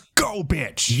coney. Let's go,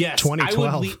 bitch. Yes,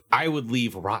 2012. I would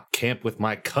leave Rock Camp with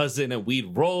my cousin, and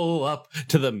we'd roll up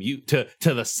to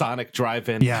the Sonic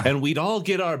Drive-In, and we'd all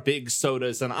get our big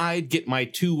sodas, and I'd get my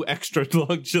 2 extra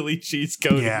long chili cheese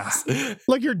conies. Yeah.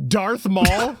 Like your Darth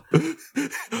Maul.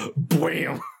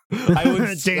 Bam. I would, but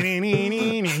it's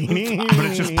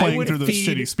just playing through those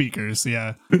shitty speakers.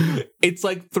 Yeah. It's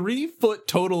like 3 foot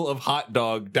total of hot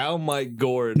dog down my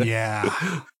gourd.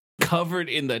 Yeah. Covered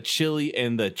in the chili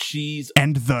and the cheese.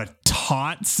 And the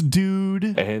tots,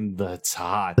 dude. And the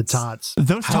tots. The tots.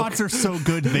 Those tots are so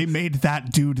good, they made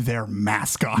that dude their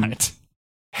mascot.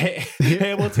 Hey,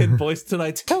 Hamilton voice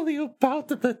tonight. Tell you about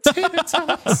the potato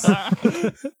tots.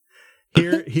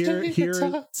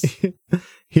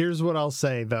 Here's what I'll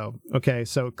say though. Okay,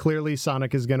 so clearly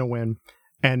Sonic is gonna win,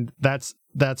 and that's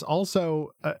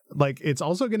also it's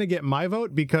also gonna get my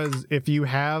vote, because if you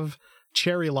have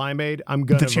cherry limeade, I'm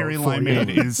gonna. The cherry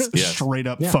limeade is straight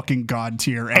up fucking god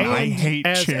tier, and I hate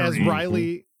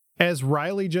cherry. As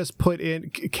Riley just put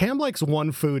in, Cam likes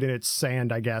one food and it's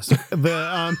sand, I guess.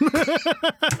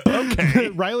 Okay.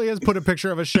 Riley has put a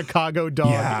picture of a Chicago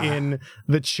dog in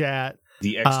the chat.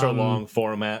 The extra long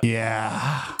format.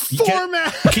 Yeah.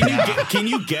 Format. Can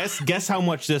you guess how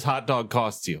much this hot dog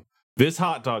costs you? This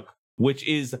hot dog, which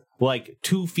is like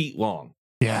 2 feet long.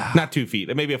 Yeah. Not 2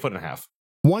 feet, maybe 1.5 feet.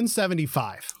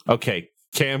 $175. Okay,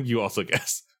 Cam, you also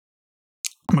guess.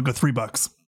 I'm gonna go $3.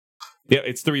 Yeah,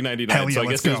 it's $3.99. So I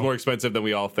guess it's more expensive than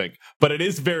we all think, but it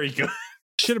is very good.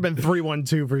 Should have been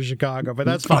 $312 for Chicago, but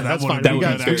that's fine. That's fine. That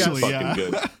would be fucking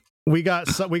good. We got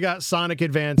Sonic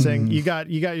advancing. You got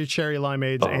your cherry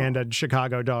limeades and a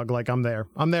Chicago dog. Like, I'm there.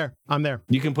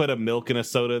 You can put a milk and a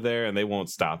soda there, and they won't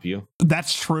stop you.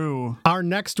 That's true. Our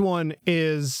next one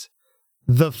is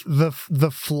the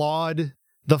flawed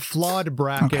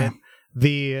bracket. Okay.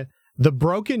 The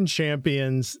broken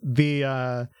champions.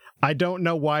 I don't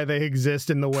know why they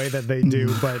exist in the way that they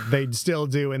do, but they still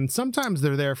do. And sometimes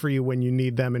they're there for you when you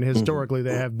need them. And historically,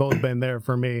 they have both been there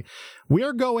for me. We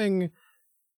are going.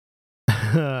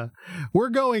 We're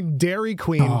going Dairy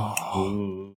Queen,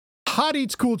 Hot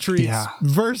Eats Cool Treats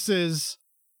versus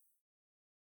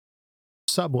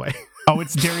Subway. Oh,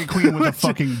 it's Dairy Queen with a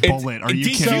fucking bullet. Are you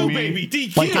DQ, kidding me? Baby,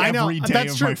 DQ. Like I know, every day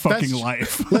that's of true. my fucking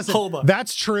life. Listen, Hold on.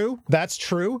 That's true.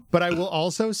 But I will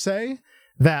also say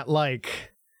that,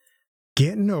 like,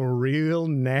 getting a real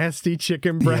nasty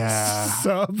chicken breast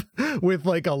sub with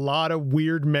like a lot of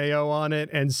weird mayo on it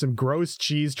and some gross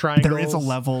cheese triangles. There is a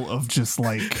level of just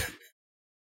like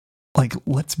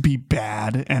let's be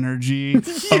bad energy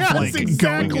Yes, of like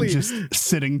exactly. going and just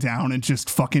sitting down and just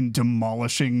fucking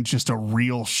demolishing just a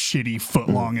real shitty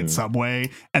footlong at Subway,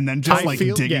 and then just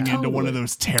digging into one of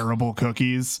those terrible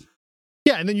cookies.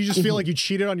 Yeah, and then you just feel like you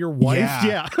cheated on your wife.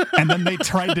 Yeah. And then they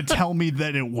tried to tell me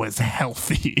that it was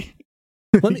healthy.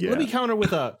 Let me counter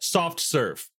with a soft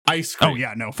serve ice cream. Oh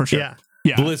yeah, no, for sure. Yeah.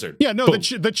 Blizzard. Yeah, no,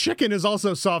 the chicken is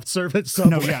also soft serve at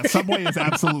Subway. No, yeah, Subway is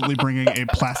absolutely bringing a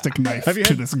plastic knife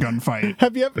to this gunfight.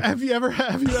 Have you ever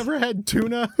had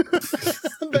tuna?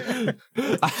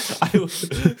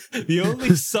 The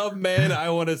only sub man I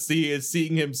want to see is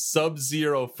seeing him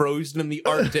Sub-Zero frozen in the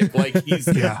Arctic like he's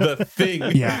the thing.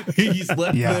 Yeah. He's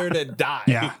left there to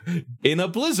die in a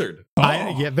blizzard. There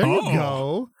you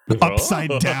go.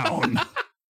 Upside down.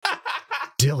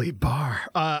 Dilly bar.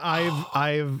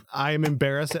 I'm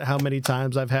embarrassed at how many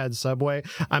times I've had Subway.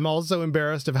 I'm also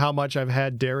embarrassed of how much I've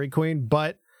had Dairy Queen,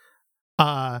 but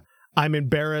I'm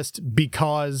embarrassed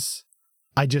because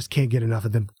I just can't get enough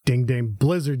of them ding dang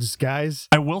blizzards, guys.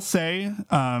 I will say,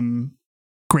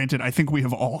 granted, I think we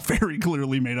have all very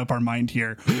clearly made up our mind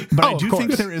here, but I do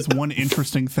think there is one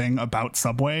interesting thing about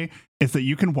Subway is that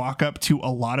you can walk up to a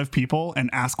lot of people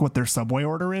and ask what their Subway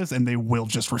order is, and they will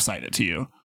just recite it to you.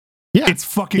 Yeah, it's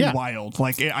fucking wild.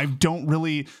 Like, I don't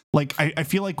really like. I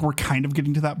feel like we're kind of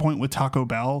getting to that point with Taco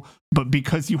Bell, but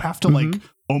because you have to like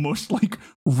almost like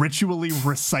ritually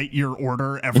recite your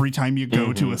order every time you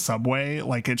go to a Subway,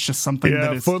 like it's just something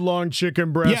that is footlong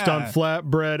chicken breast on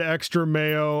flatbread, extra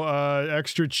mayo,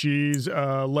 extra cheese,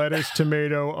 lettuce,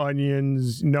 tomato,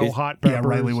 onions, hot peppers. Yeah,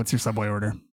 Riley, what's your Subway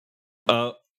order?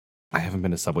 I haven't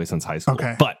been to Subway since high school.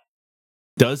 Okay, but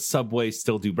does Subway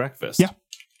still do breakfast? Yeah.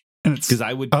 Because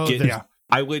I would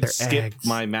skip eggs.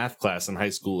 my math class in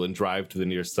high school and drive to the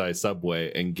nearest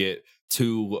Subway and get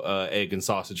 2 egg and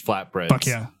sausage flatbreads.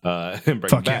 And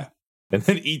bring them back. And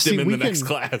then eat them in the next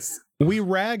class. We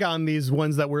rag on these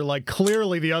ones that we're like,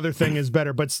 clearly the other thing is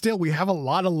better, but still we have a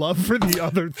lot of love for the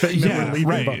other thing that we're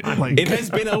leaving behind. Like, it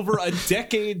has been over a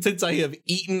decade since I have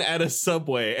eaten at a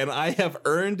Subway, and I have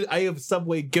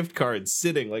Subway gift cards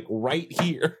sitting like right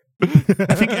here.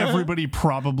 I think everybody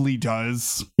probably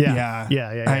does. Yeah.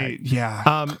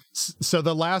 So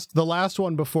the last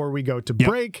one before we go to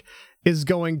break is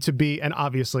going to be, and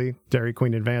obviously Dairy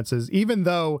Queen advances, even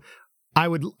though I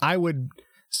would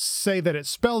say that it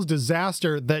spells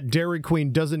disaster that Dairy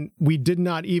Queen we did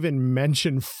not even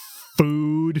mention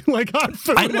food, like on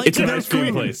food. I like their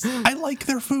food. I like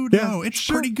their food though. It's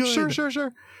pretty good.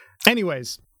 Sure.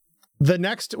 Anyways, the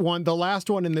last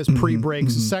one in this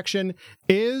pre-breaks section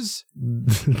is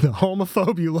the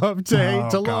homophobe you love to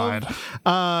hate to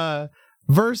love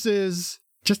versus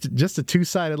just a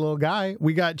two-sided little guy.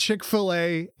 We got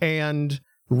Chick-fil-A and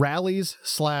Rallies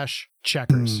 /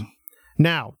 Checkers.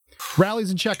 Now, Rallies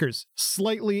and Checkers,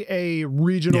 slightly a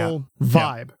regional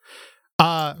vibe.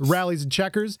 Rallies and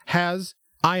Checkers has,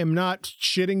 I am not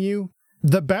shitting you,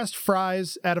 the best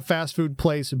fries at a fast food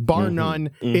place, bar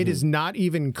none. It is not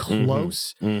even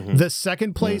close. The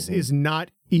second place is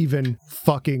not even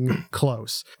fucking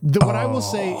close. What I will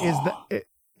say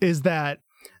is that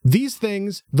these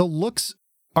things, the looks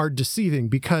are deceiving,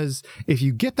 because if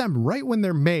you get them right when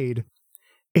they're made,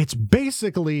 it's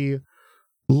basically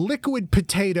liquid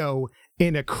potato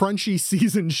in a crunchy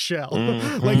seasoned shell.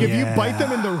 Like, if you bite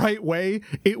them in the right way,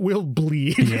 it will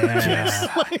bleed.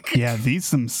 These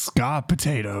some ska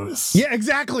potatoes. Yeah,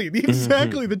 exactly.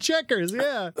 The Checkers.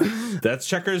 That's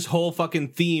Checkers' whole fucking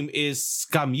theme is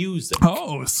ska music.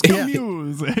 Oh, ska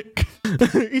music.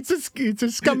 It's a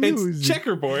ska music. It's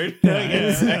checkerboard.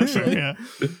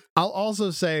 I'll also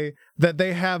say that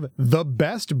they have the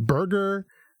best burger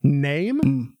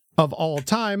name of all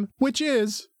time, which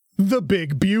is the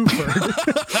Big Buford.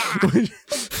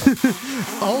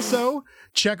 Also,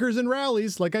 Checkers and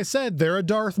Rallies, like I said, they're a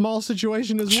Darth Maul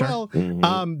situation as well,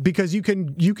 because you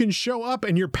can show up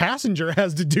and your passenger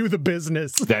has to do the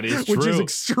business. That is which true. is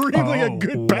extremely a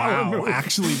good power move.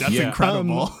 Actually, that's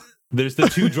incredible. There's the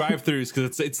two drive-throughs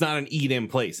because it's not an eat-in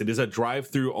place. It is a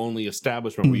drive-through only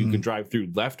establishment where you can drive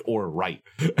through left or right.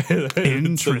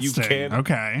 Interesting. So you can,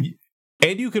 okay.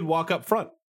 And you could walk up front.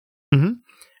 Mm-hmm.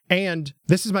 And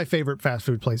this is my favorite fast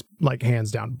food place, like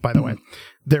hands down, by the way.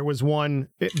 There was one,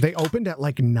 they opened at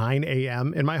like 9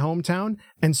 a.m. in my hometown.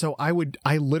 And so I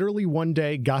literally one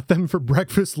day got them for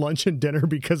breakfast, lunch, and dinner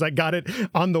because I got it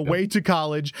on the way to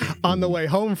college, on the way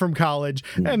home from college,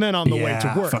 and then on the way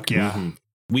to work. Fuck yeah.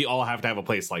 We all have to have a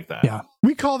place like that. Yeah.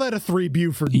 We call that a 3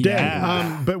 Buford day.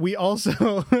 Yeah. But we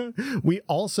also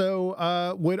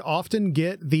would often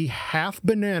get the half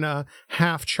banana,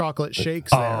 half chocolate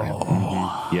shakes there.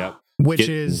 Yep. Which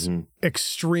is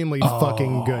extremely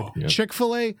fucking good. Yep.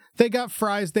 Chick-fil-A, they got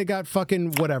fries, they got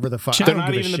fucking whatever the fuck. They're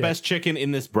not even the best chicken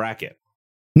in this bracket.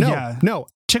 No.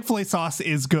 Chick-fil-A sauce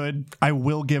is good. I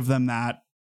will give them that.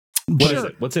 What is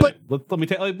it? What's in it? Let me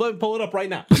let me pull it up right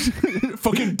now.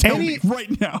 Fucking tell me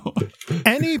right now.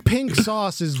 Any pink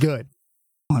sauce is good.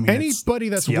 I mean, anybody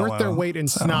that's worth their weight in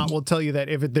snot will tell you that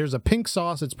if there's a pink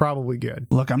sauce, it's probably good.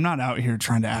 Look, I'm not out here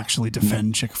trying to actually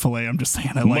defend Chick-fil-A. I'm just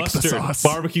saying I like Mustard, the sauce.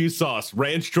 barbecue sauce,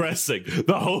 ranch dressing.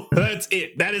 That's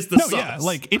it. That is the sauce. Yeah,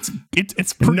 like it's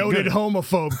pretty noted good.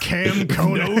 homophobe Cam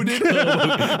Koenig.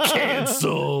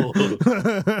 Cancel.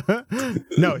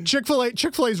 No, Chick-fil-A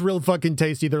is real fucking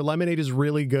tasty. Their lemonade is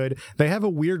really good. They have a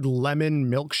weird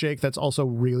lemon milkshake that's also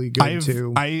really good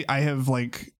too. I have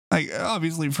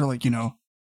obviously for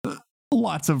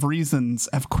lots of reasons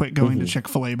I've quit going to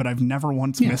Chick-fil-A, but I've never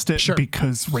once missed it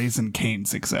because Raising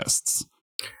Cane's exists.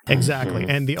 Exactly.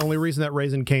 And the only reason that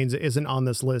Raising Cane's isn't on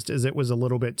this list is it was a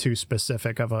little bit too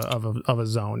specific of a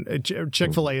zone.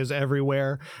 Chick-fil-A is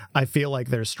everywhere. I feel like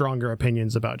there's stronger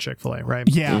opinions about Chick-fil-A, right?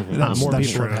 Yeah, that's more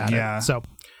people true. have had it.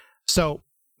 So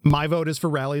my vote is for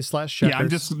Rallies/Checkers. Yeah, I'm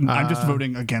just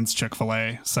voting against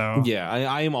Chick-fil-A. So yeah,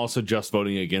 I am also just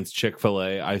voting against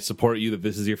Chick-fil-A. I support you that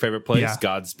this is your favorite place. Yeah.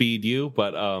 Godspeed you,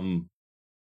 but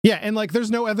yeah, and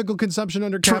there's no ethical consumption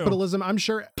under capitalism. I'm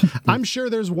sure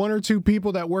there's one or two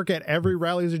people that work at every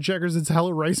Rallies or Checkers that's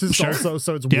hella racist also,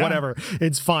 so it's whatever.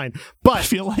 It's fine. But I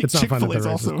feel like it's not Chick-fil-A is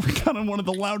also kind of one of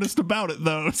the loudest about it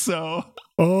though, so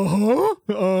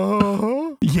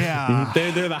yeah.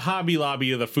 They're the Hobby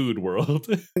Lobby of the food world.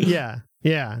 Yeah.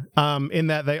 In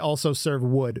that they also serve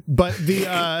wood. But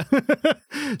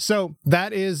so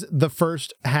that is the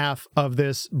first half of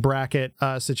this bracket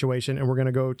situation, and we're going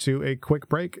to go to a quick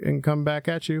break and come back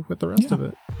at you with the rest of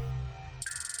it.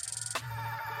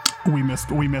 We missed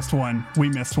one.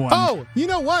 Oh, you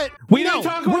know what? We didn't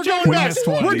talk about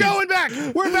We're going back.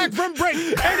 We're back from break,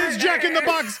 and it's Jack in the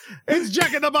Box. It's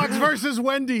Jack in the Box versus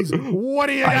Wendy's. What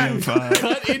do you got?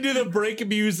 Cut into the break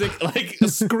music like a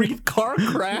scream car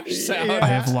crash sound. I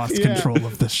have lost control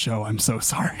of this show. I'm so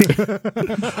sorry.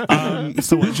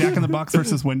 So what, Jack in the Box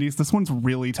versus Wendy's? This one's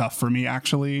really tough for me,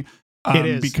 actually. It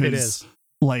is. Because,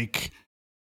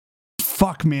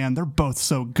 fuck, man, they're both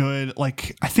so good. I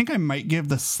think I might give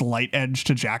the slight edge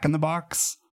to Jack in the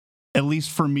Box, at least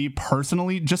for me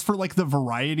personally, just for the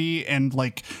variety and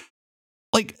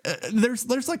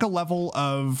there's a level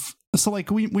of, so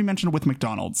we mentioned with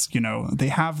McDonald's, they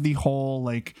have the whole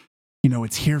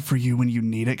it's here for you when you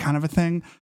need it kind of a thing,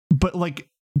 but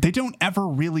they don't ever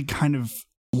really kind of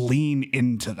lean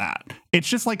into that. It's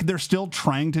just they're still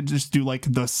trying to just do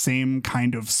the same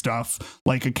kind of stuff.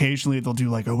 Occasionally they'll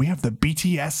do we have the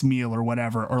BTS meal or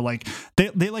whatever, or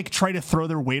they try to throw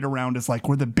their weight around as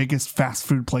we're the biggest fast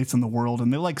food place in the world,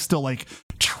 and they still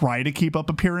try to keep up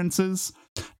appearances.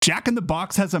 Jack in the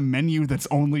Box has a menu that's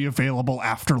only available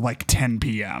after 10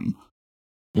 p.m.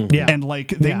 Yeah. And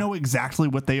they know exactly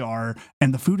what they are,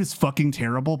 and the food is fucking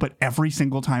terrible, but every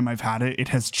single time I've had it, it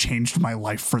has changed my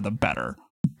life for the better.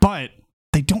 But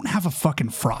they don't have a fucking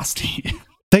Frosty.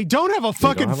 They don't have a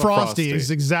fucking Frosty is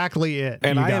exactly it.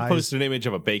 And I have posted an image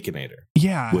of a Baconator.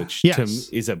 Yeah. Which to me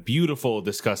is a beautiful,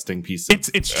 disgusting piece of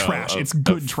It's trash. It's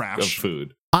good trash. Of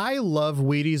food. I love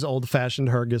Wheaties old fashioned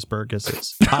Hergus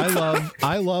Burgesses. I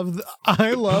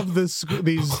love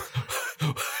these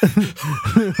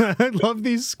I love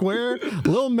these square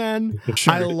little men.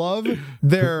 Sure. I love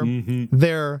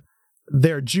their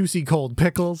their juicy cold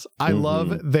pickles. I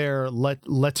love their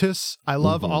lettuce. I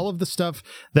love all of the stuff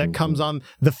that comes on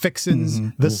the fixins,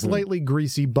 the slightly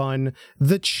greasy bun,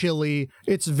 the chili.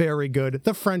 It's very good.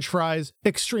 The French fries,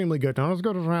 extremely good. Not as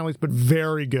good as Riley's, but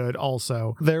very good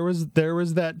also. There was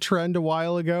that trend a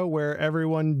while ago where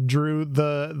everyone drew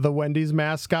the Wendy's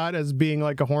mascot as being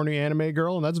like a horny anime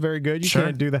girl, and that's very good. You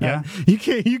can't do that. Yeah.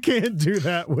 You can't do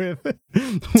that with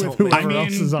whoever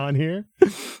else is on here.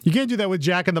 You can't do that with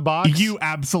Jack in the Box. You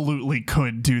absolutely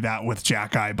could do that with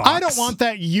Jack I Box. I don't want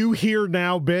that you here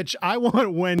now, bitch. I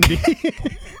want Wendy.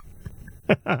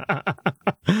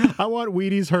 I want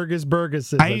Wheaties, Hergus,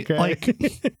 Burgesses.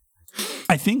 Okay?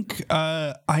 I think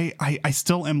I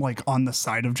still am like on the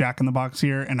side of Jack in the Box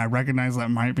here, and I recognize that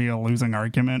might be a losing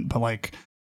argument, but like,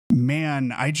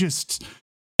 man,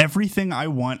 everything I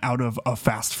want out of a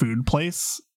fast food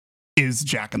place is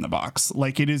Jack in the Box.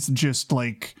 Like, it is just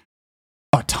like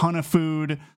a ton of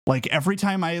food. Like every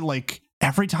time I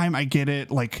get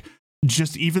it, like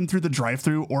just even through the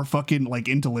drive-thru or fucking like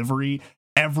in delivery,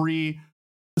 every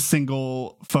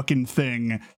single fucking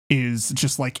thing is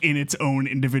just like in its own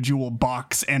individual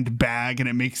box and bag, and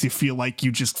it makes you feel like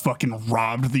you just fucking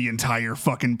robbed the entire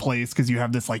fucking place because you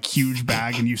have this like huge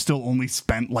bag and you still only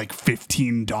spent like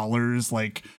 $15.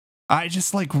 Like I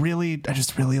just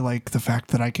really like the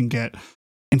fact that I can get,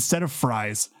 instead of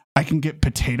fries, I can get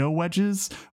potato wedges,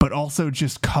 but also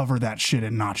just cover that shit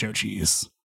in nacho cheese.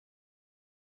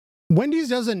 Wendy's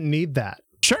doesn't need that.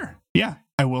 Sure. Yeah.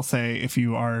 I will say, if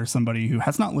you are somebody who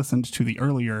has not listened to the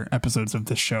earlier episodes of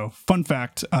this show, fun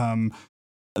fact,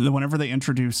 whenever they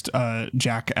introduced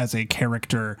Jack as a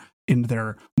character in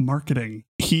their marketing,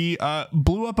 he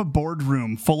blew up a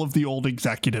boardroom full of the old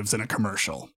executives in a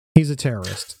commercial. He's a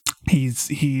terrorist. He's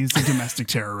a domestic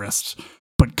terrorist.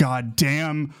 But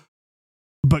goddamn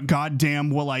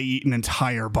will I eat an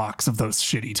entire box of those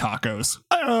shitty tacos.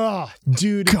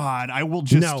 Dude. God, I will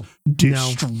just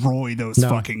destroy those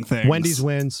fucking things. Wendy's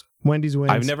wins.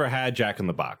 I've never had Jack in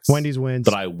the Box. Wendy's wins.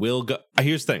 But I will go.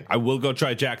 Here's the thing. I will go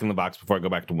try Jack in the Box before I go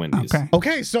back to Wendy's.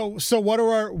 Okay. So what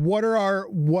are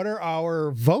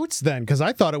our votes then? Because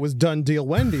I thought it was done deal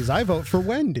Wendy's. I vote for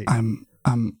Wendy. I'm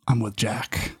with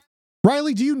Jack.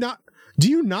 Riley, do you not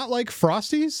like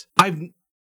Frosties?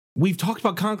 We've talked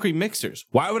about concrete mixers.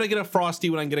 Why would I get a Frosty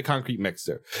when I can get a concrete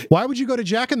mixer? Why would you go to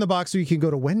Jack in the Box so you can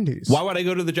go to Wendy's? Why would I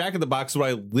go to the Jack in the Box when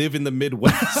I live in the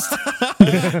Midwest?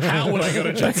 How would I go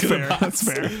to Jack in the Box? That's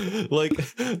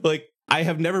fair. Like I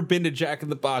have never been to Jack in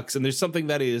the Box, and there's something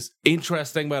that is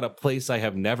interesting about a place I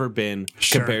have never been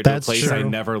compared to a place I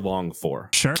never long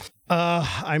for. Sure.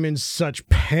 I'm in such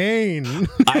pain.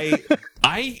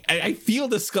 I feel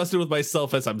disgusted with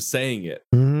myself as I'm saying it.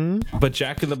 But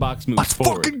Jack in the Box moves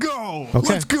forward. Let's fucking go. Okay.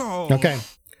 Let's go. Okay.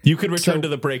 You can return to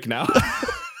the break now.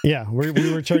 Yeah, we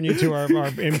return you to our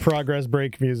in progress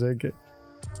break music.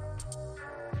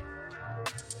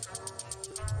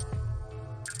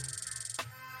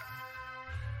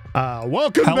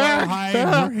 Welcome back.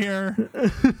 Hi, we're here.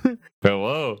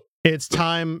 Hello. It's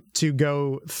time to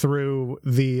go through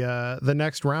the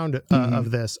next round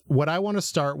of this. What I want to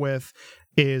start with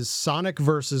is Sonic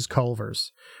versus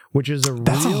Culver's, which is a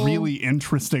really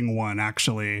interesting one,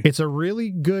 actually. It's a really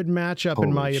good matchup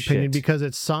in my opinion because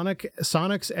it's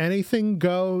Sonic's anything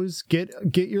goes. Get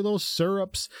your little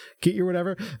syrups, get your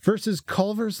whatever, versus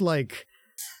Culver's like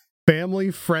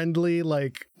family friendly,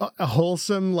 like a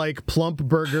wholesome, like plump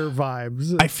burger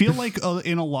vibes. I feel like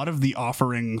in a lot of the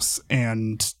offerings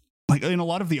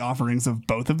of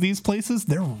both of these places,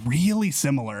 they're really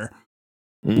similar.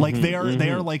 Like they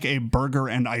are like a burger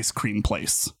and ice cream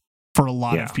place for a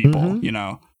lot of people, you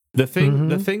know. The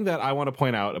thing that I want to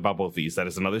point out about both these that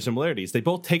is another similarity is they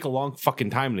both take a long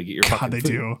fucking time to get your fucking food.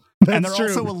 Do. And they're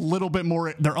also a little bit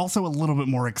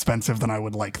more expensive than I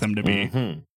would like them to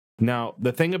be. Now,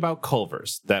 the thing about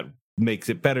Culver's that makes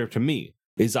it better to me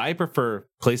is I prefer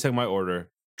placing my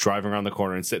order, driving around the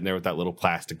corner and sitting there with that little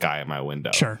plastic guy at my window.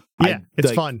 Sure. Yeah,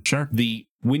 it's fun. Sure.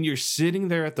 When you're sitting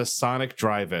there at the Sonic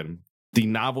drive-in, the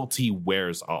novelty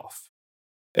wears off.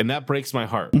 And that breaks my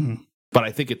heart. But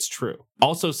I think it's true.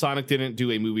 Also, Sonic didn't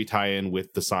do a movie tie-in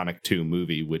with the Sonic 2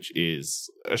 movie, which is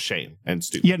a shame and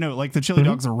stupid. Yeah, no, like the chili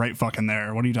dogs are right fucking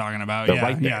there. What are you talking about? They're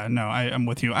right there. Yeah, no, I'm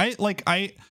with you.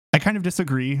 I kind of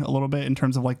disagree a little bit in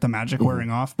terms of like the magic wearing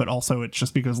off, but also it's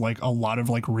just because like a lot of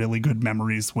like really good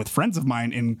memories with friends of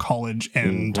mine in college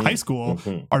and high school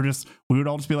are just, we would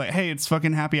all just be like, hey, it's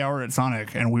fucking happy hour at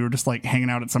Sonic. And we were just like hanging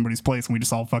out at somebody's place and we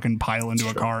just all fucking pile into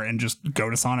a car and just go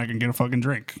to Sonic and get a fucking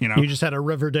drink, you know? You just had a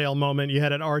Riverdale moment. You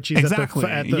had an Archie's at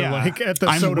the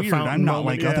I'm soda weird. fountain I'm not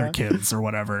moment. like other kids or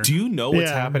whatever. Do you know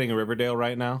what's happening in Riverdale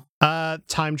right now?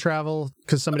 Time travel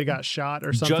because somebody got shot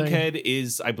or something. Jughead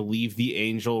is, I believe, the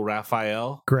angel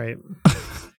Raphael. Great.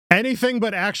 Anything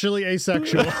but actually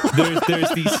asexual. There's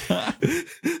these.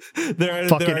 there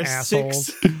Fucking are assholes.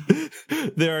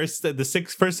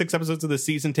 The first six episodes of the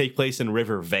season take place in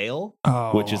River Vale,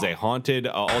 which is a haunted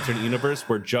alternate universe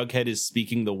where Jughead is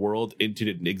speaking the world into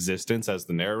existence as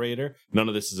the narrator. None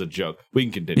of this is a joke. We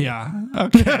can continue. Yeah.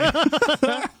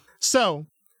 Okay. So,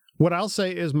 what I'll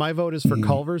say is my vote is for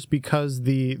Culver's because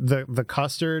the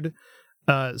custard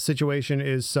situation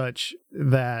is such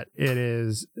that it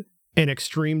is an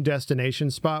extreme destination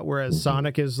spot, whereas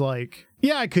Sonic is like,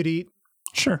 yeah, I could eat.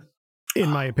 Sure. In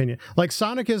my opinion, like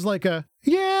Sonic is like a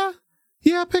yeah,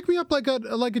 pick me up like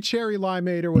a cherry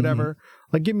limeade or whatever.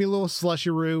 Like give me a little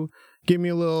slushy-roo, give me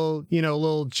a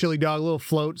little chili dog, a little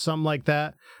float, something like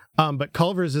that. But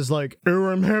Culver's is like, oh,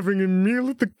 I'm having a meal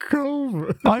at the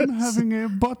Culver's. I'm having a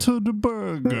buttered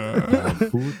burger.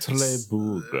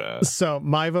 So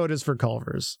my vote is for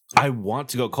Culver's. I want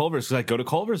to go Culver's because I go to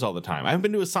Culver's all the time. I haven't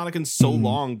been to a Sonic in so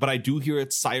long, but I do hear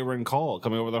its siren call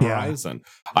coming over the horizon.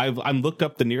 I'm looked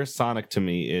up. The nearest Sonic to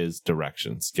me is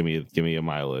Directions. Give me a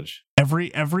mileage.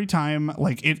 Every time,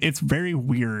 like it's very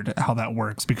weird how that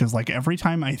works because like every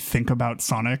time I think about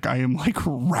Sonic, I am like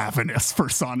ravenous for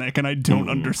Sonic, and I don't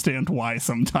understand why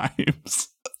sometimes.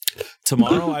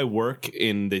 Tomorrow I work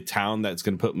in the town that's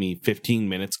going to put me 15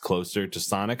 minutes closer to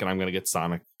Sonic, and I'm going to get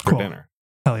Sonic for dinner.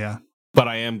 Hell yeah. But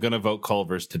I am going to vote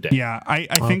Culver's today. Yeah, I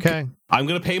think I'm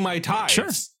going to pay my tithes. Sure.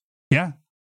 Yeah.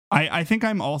 I think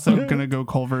I'm also going to go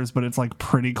Culver's, but it's like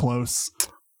pretty close.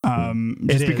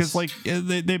 Just because like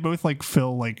they both like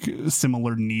fill like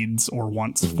similar needs or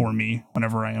wants for me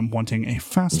whenever I am wanting a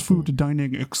fast food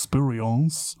dining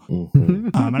experience.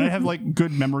 And I have like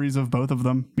good memories of both of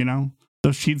them, you know.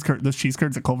 Those cheese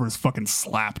curds at Culver's fucking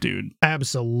slap, dude.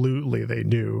 Absolutely they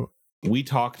do. We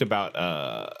talked about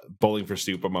Bowling for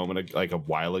Soup a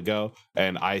while ago,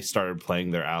 and I started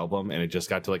playing their album, and it just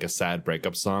got to like a sad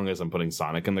breakup song as I'm putting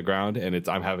Sonic in the ground, and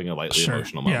I'm having a lightly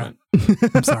emotional moment.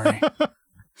 I'm sorry.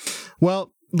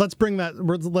 Well, let's bring that.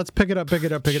 Let's pick it up.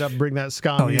 Bring that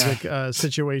ska music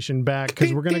situation back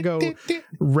because we're gonna go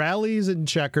Rallies and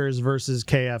Checkers versus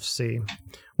KFC.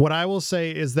 What I will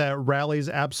say is that Rallies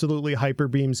absolutely hyper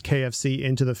beams KFC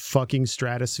into the fucking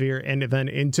stratosphere and then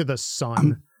into the sun.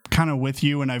 I'm kind of with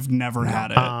you, and I've never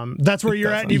had it. That's where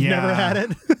you're at. You've never had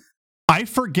it. I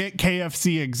forget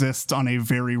KFC exists on a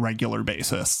very regular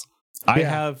basis. I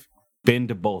have been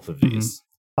to both of these.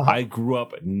 I grew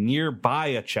up nearby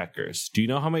a Checkers. Do you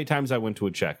know how many times I went to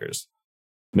a Checkers?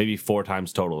 Maybe 4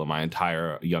 times total in my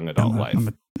entire young adult life.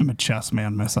 I'm a chess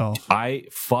man myself. I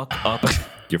fuck up.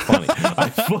 You're funny. I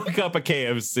fuck up a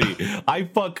KFC.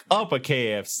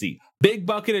 Big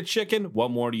bucket of chicken.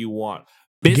 What more do you want?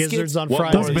 Biscuits Gizzards on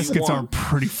Friday. Those biscuits are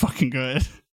pretty fucking good.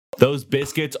 Those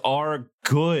biscuits are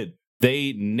good.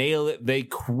 They nail it. They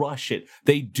crush it.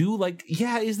 They do like,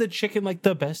 is the chicken like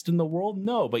the best in the world?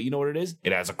 No, but you know what it is?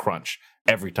 It has a crunch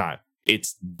every time.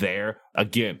 It's there.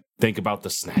 Again, think about the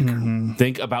snacker.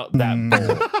 Think about that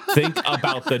bowl. Think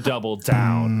about the double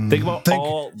down. Think about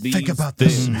all these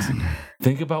things.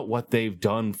 Think about what they've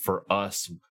done for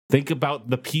us. Think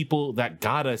about the people that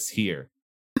got us here.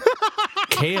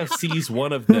 KFC's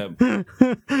one of them.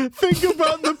 Think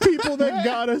about the people that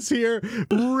got us here.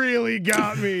 Really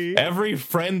got me. Every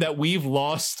friend that we've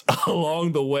lost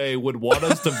along the way would want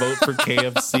us to vote for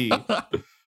KFC.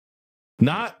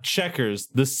 Not Checkers,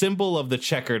 the symbol of the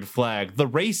checkered flag. The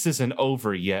race isn't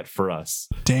over yet for us.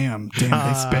 Damn,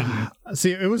 they spitting.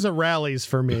 See, it was a Rallies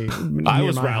for me. I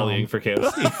was rallying for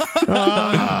KFC.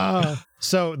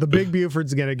 So the Big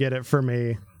Buford's gonna get it for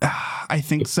me. I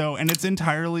think so, and it's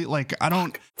entirely like I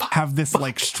don't have this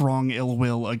like strong ill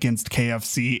will against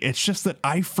KFC. It's just that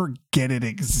I forget it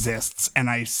exists, and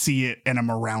I see it, and I'm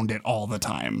around it all the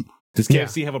time. Does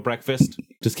KFC have a breakfast?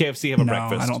 Does KFC have a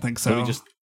breakfast? I don't think so.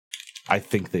 I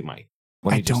think they might.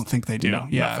 I don't think they do. No,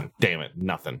 nothing. Damn it,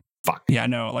 nothing. Fuck. Yeah,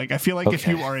 no, like I feel like if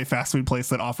you are a fast food place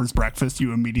that offers breakfast,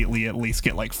 you immediately at least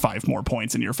get like 5 more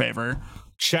points in your favor.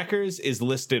 Checkers is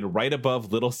listed right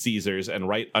above Little Caesars and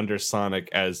right under Sonic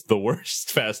as the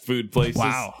worst fast food places.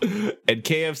 Wow. And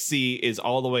KFC is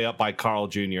all the way up by Carl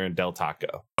Jr. and Del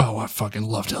Taco. Oh, I fucking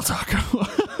love Del Taco.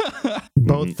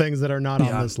 Both things that are not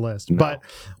on this list. No. But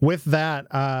with that,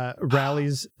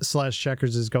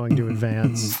 Rallies/Checkers is going to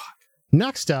advance.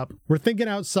 Next up, we're thinking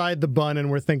outside the bun and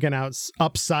we're thinking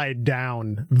upside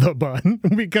down the bun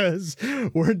because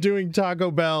we're doing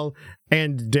Taco Bell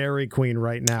and Dairy Queen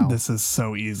right now. This is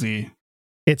so easy.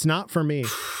 It's not for me.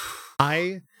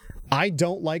 I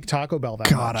don't like Taco Bell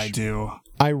that much. God, I do.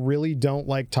 I really don't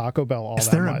like Taco Bell all Is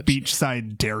that there much. a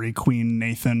beachside Dairy Queen,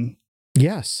 Nathan?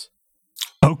 Yes.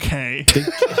 Okay.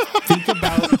 Think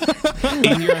about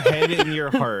in your head and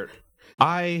your heart.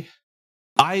 I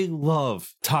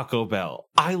love Taco Bell.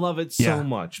 I love it so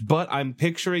much, but I'm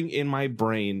picturing in my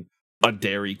brain a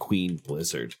Dairy Queen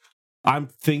blizzard. I'm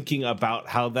thinking about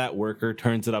how that worker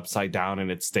turns it upside down and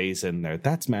it stays in there.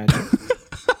 That's magic.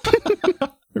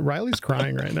 Riley's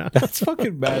crying right now. That's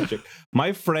fucking magic.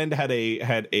 My friend had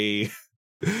a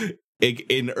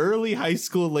in early high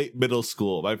school, late middle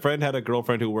school. My friend had a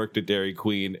girlfriend who worked at Dairy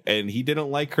Queen, and he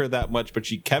didn't like her that much, but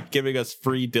she kept giving us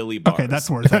free dilly bars. Okay, that's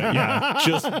worth it. Yeah.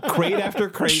 Just crate after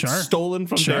crate stolen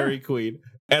from Dairy Queen.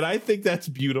 And I think that's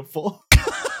beautiful.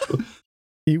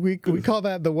 We call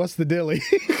that the what's the dilly.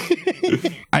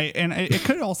 It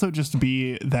could also just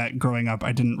be that growing up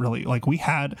I didn't really like we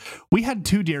had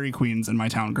 2 Dairy Queens in my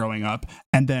town growing up,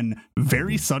 and then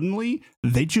very suddenly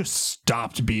they just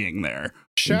stopped being there.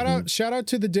 Shout out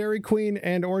to the Dairy Queen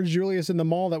and Orange Julius in the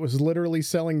mall that was literally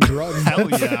selling drugs. Hell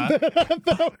yeah.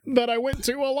 that I went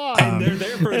to a lot. And they're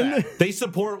there for that. They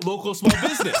support local small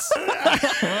business.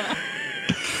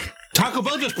 Taco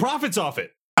Bell just profits off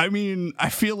it. I mean, I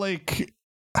feel like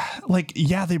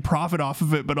yeah, they profit off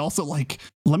of it, but also like,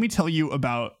 let me tell you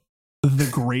about the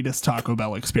greatest Taco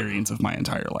Bell experience of my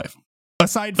entire life.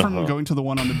 Aside from going to the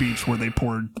one on the beach where they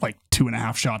poured like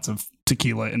 2.5 shots of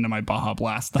tequila into my Baja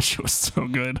Blast. That shit was so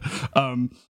good.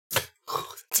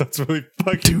 Sounds really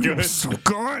fucking dude, good. It was so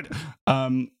good.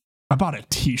 I bought a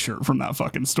t-shirt from that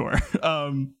fucking store.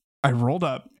 I rolled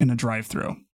up in a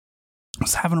drive-thru. I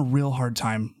was having a real hard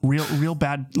time, real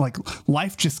bad. Like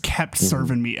life just kept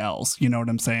serving me L's. You know what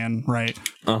I'm saying, right?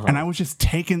 And I was just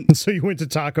taking. So you went to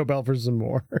Taco Bell for some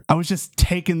more. I was just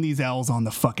taking these L's on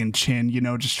the fucking chin, you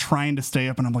know, just trying to stay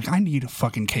up. And I'm like, I need a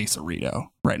fucking quesarito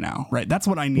right now, right? That's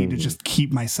what I need to just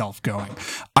keep myself going.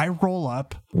 I roll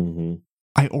up,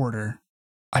 I order,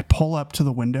 I pull up to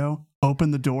the window,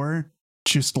 open the door.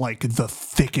 Just like the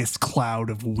thickest cloud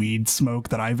of weed smoke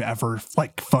that I've ever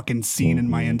like fucking seen in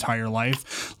my entire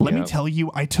life. Let me tell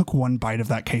you, I took one bite of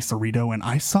that quesarito and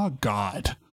I saw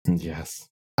God. Yes.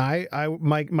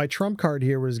 My trump card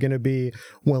here was going to be,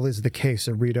 well, is the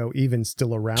quesarito even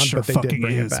still around? Sure, but they fucking did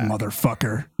bring is, it back.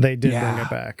 Motherfucker. They did bring it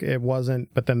back. It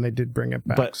wasn't, but then they did bring it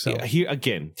back. But so. here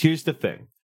again, here's the thing.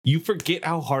 You forget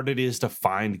how hard it is to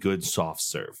find good soft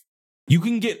serve. You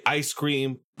can get ice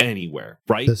cream anywhere,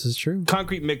 right? This is true.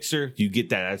 Concrete mixer, you get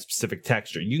that specific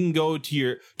texture. You can go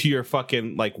to your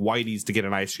fucking like Whitey's to get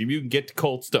an ice cream. You can get to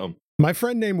Cold Stone. My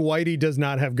friend named Whitey does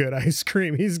not have good ice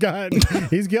cream. He's got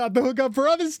the hookup for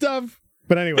other stuff.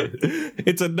 But anyway,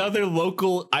 it's another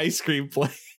local ice cream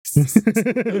place.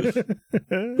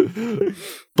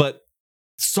 But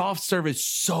soft serve is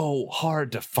so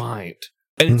hard to find.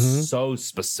 And it's so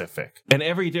specific. And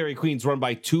every Dairy Queen's run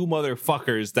by 2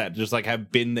 motherfuckers that just like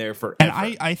have been there forever. And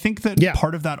I think that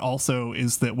part of that also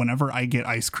is that whenever I get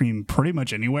ice cream pretty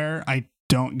much anywhere, I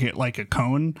don't get like a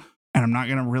cone, and I'm not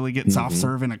going to really get soft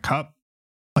serve in a cup.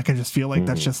 Like, I just feel like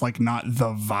that's just like not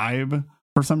the vibe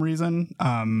for some reason.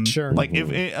 Sure. Like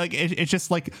if it, like it's just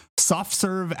like soft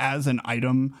serve as an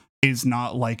item is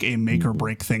not like a make or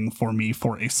break thing for me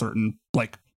for a certain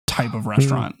like type of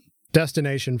restaurant.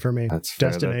 Destination for me. That's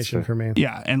fair, Destination for me.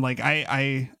 Yeah, and like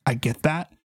I get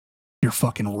that. You're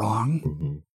fucking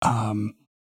wrong.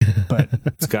 But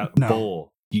it's got a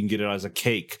bowl. You can get it as a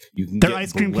cake. You can their get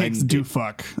ice cream blended. cakes do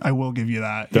fuck. I will give you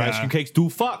that. Their ice cream cakes do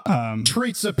fuck.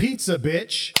 Treats a pizza,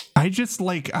 bitch. I just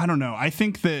like, I don't know. I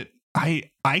think that I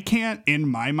can't, in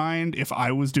my mind, if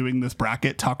I was doing this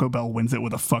bracket, Taco Bell wins it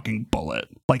with a fucking bullet.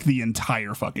 Like the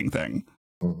entire fucking thing.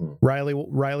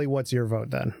 Riley, what's your vote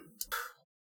then?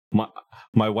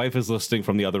 My wife is listening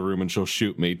from the other room and she'll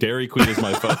shoot me. Dairy Queen is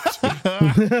my vote.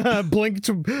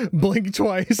 blink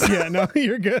twice. Yeah, no,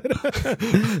 you're good.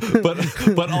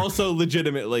 but also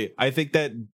legitimately, I think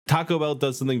that Taco Bell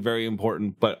does something very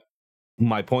important. But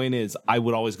my point is, I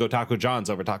would always go Taco John's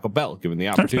over Taco Bell given the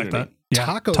opportunity. Yeah.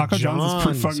 Taco John's is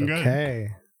pretty fucking good.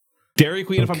 Okay. Dairy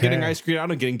Queen, if I'm getting ice cream, I'm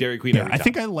getting Dairy Queen every time.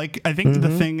 I think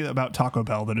the thing about Taco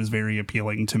Bell that is very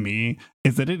appealing to me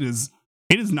is that it is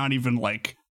not even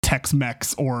like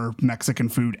Tex-Mex or Mexican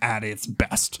food at its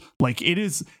best. Like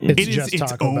it's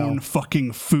its own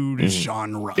fucking food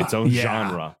genre. Its own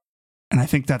genre. And I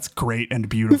think that's great and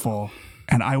beautiful.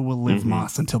 And I will live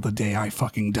Moss until the day I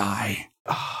fucking die.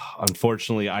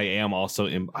 Unfortunately, I am also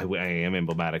I am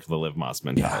emblematic of the Liv Moss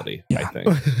mentality. Yeah. I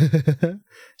think.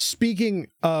 Speaking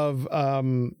of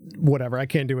whatever, I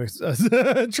can't do a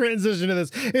transition to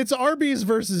this. It's Arby's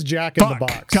versus Jack in the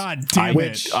Box. God damn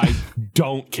it! I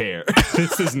don't care.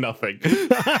 This is nothing. This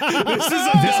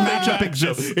matchup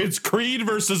exists. It's Creed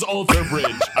versus Alter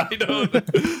Bridge. I don't.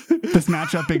 This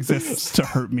matchup exists to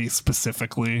hurt me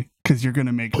specifically because you're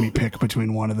gonna make me pick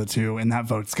between one of the two, and that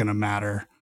vote's gonna matter.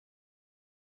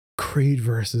 Creed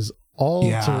versus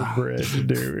Alter Bridge,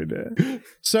 dude.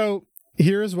 So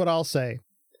here's what I'll say.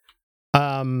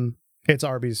 It's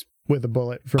Arby's with a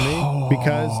bullet for me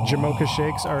because Jamocha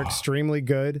shakes are extremely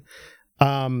good.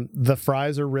 The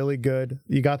fries are really good.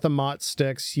 You got the Mott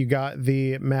sticks. You got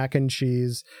the mac and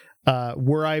cheese.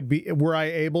 Were I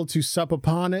able to sup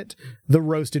upon it, the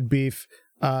roasted beef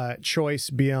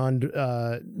choice beyond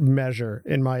measure,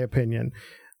 in my opinion.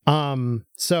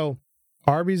 So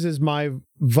Arby's is my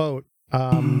vote.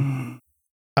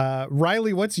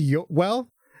 Riley, what's your...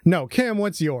 Well, no, Cam,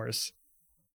 what's yours?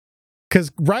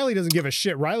 Because Riley doesn't give a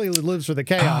shit. Riley lives for the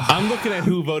chaos. I'm looking at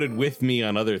who voted with me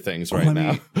on other things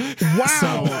now. Wow.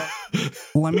 So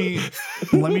let me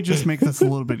just make this a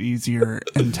little bit easier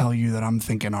and tell you that I'm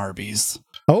thinking Arby's.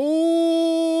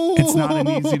 Oh, it's not an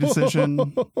easy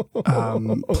decision.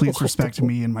 Please respect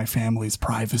me and my family's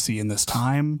privacy in this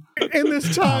time. In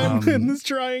this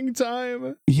trying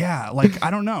time. Yeah, like,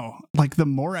 I don't know. Like, the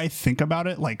more I think about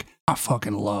it, like, I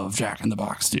fucking love Jack in the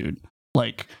Box, dude.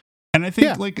 Like, and I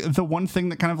think like the one thing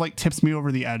that kind of like tips me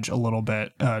over the edge a little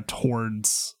bit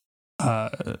towards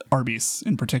Arby's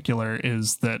in particular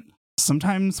is that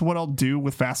sometimes what I'll do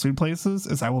with fast food places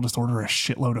is I will just order a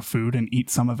shitload of food and eat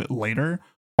some of it later.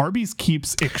 Arby's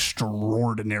keeps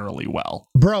extraordinarily well.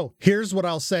 Bro, here's what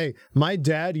I'll say. My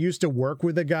dad used to work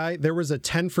with a guy. There was a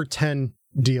 10 for 10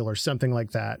 deal or something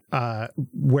like that,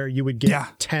 where you would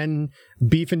get 10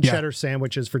 beef and cheddar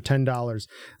sandwiches for $10.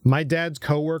 My dad's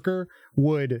coworker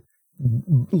would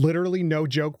literally, no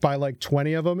joke, buy like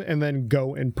 20 of them and then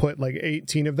go and put like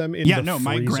 18 of them in the freezer.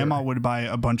 My grandma would buy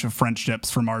a bunch of French dips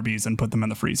from Arby's and put them in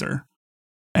the freezer.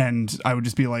 And I would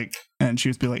just be like, and she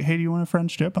would be like, hey, do you want a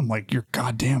French dip? I'm like, you're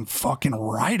goddamn fucking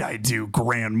right I do,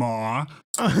 grandma.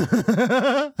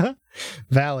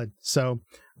 Valid. So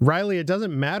Riley, it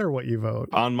doesn't matter what you vote.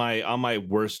 On my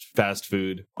worst fast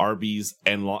food, Arby's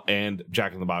and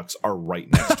Jack in the Box are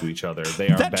right next to each other. They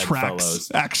are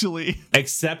bedfellows, actually.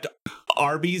 Except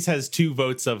Arby's has 2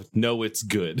 votes of no, it's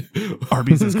good.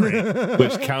 Arby's is great,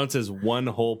 which counts as 1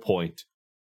 whole point,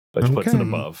 which puts it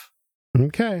above.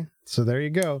 Okay, so there you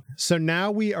go. So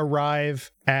now we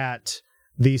arrive at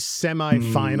the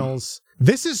semifinals.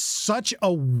 This is such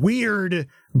a weird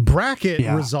bracket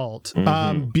result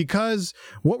because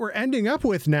what we're ending up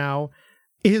with now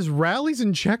is Rallies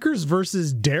and Checkers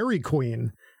versus Dairy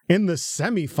Queen in the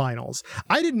semifinals.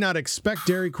 I did not expect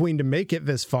Dairy Queen to make it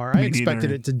this far. I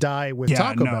expected it to die with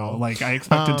Taco Bell. Like, I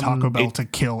expected Taco Bell to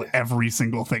kill every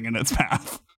single thing in its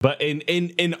path. But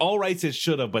in all rights, it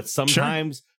should have. But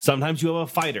sometimes you have a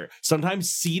fighter.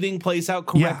 Sometimes seeding plays out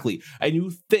correctly, and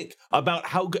you think about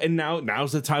how good. And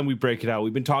now's the time we break it out.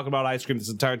 We've been talking about ice cream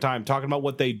this entire time, talking about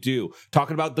what they do,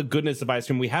 talking about the goodness of ice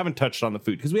cream. We haven't touched on the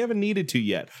food because we haven't needed to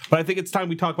yet. But I think it's time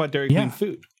we talk about Dairy Queen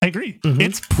food. I agree.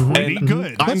 It's pretty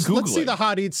good. Let's see the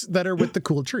hot eats that are with the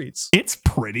cool treats. It's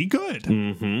pretty good.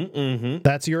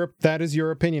 That is your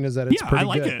opinion. Is that it's pretty good? I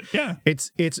like it. Yeah,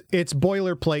 it's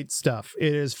boilerplate stuff.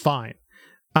 It is fine.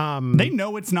 They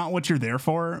know it's not what you're there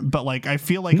for, but like I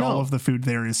feel like all of the food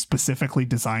there is specifically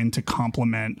designed to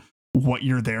complement what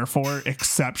you're there for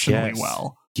exceptionally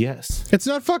well. Yes. It's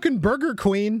not fucking Burger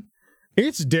Queen.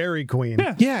 It's Dairy Queen.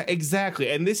 Yeah, exactly.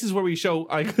 And this is where we show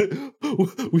like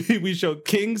we show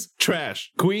kings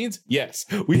trash, queens yes.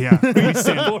 We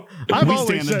stand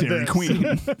a Dairy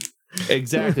Queen.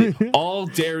 Exactly. All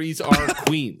dairies are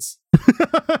queens.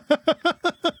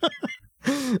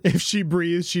 If she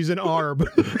breathes, she's an arb.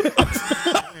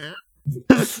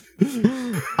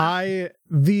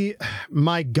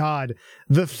 My God,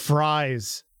 the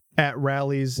fries at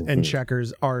Rallies and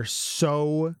Checkers are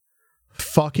so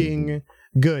fucking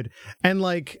good. And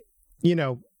like, you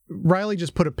know, Riley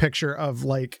just put a picture of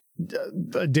like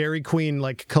a Dairy Queen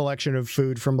like collection of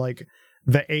food from like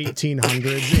the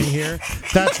 1800s in here.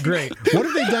 That's great. What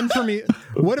have they done for me?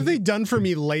 What have they done for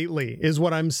me lately is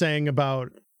what I'm saying about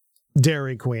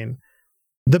Dairy Queen.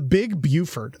 The big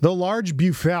Buford, the large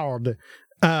Buford,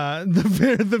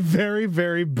 the very,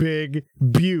 very big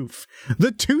Buf,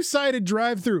 the 2-sided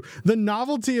drive-through. The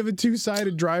novelty of a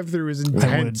 2-sided drive-through is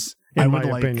intense. I would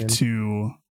like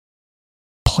to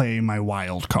play my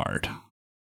wild card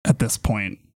at this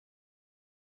point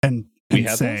and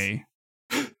say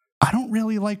I don't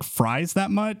really like fries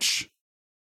that much.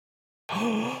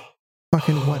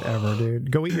 Fucking whatever,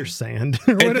 dude. Go eat your sand.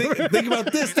 And think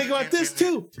about this. Think about this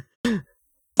too.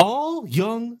 All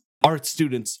young art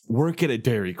students work at a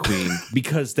Dairy Queen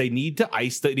because they need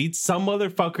some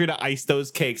motherfucker to ice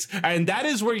those cakes. And that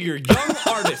is where your young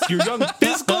artists, your young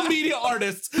physical media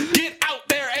artists get out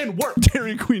there and work.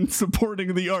 Dairy Queen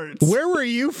supporting the arts. Where were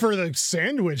you for the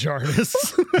sandwich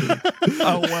artists?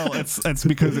 Oh, well, it's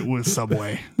because it was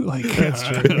Subway. Like That's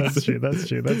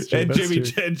true.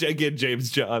 And again, James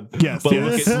John. Yes, But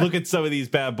yes. look at some of these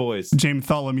bad boys. James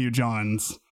Tholomew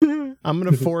Johns. I'm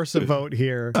going to force a vote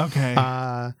here. Okay.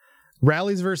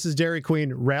 Rallies versus Dairy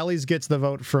Queen. Rallies gets the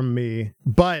vote from me,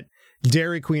 but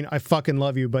Dairy Queen, I fucking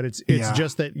love you, but it's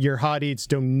just that your hot eats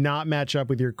do not match up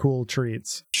with your cool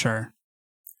treats. Sure.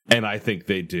 And I think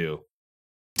they do.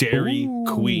 Dairy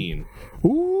Queen.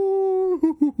 Ooh.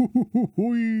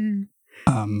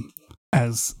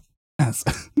 As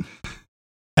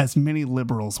as many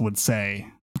liberals would say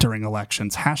during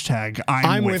elections, hashtag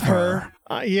I'm with her.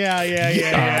 Yeah.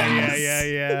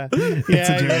 It's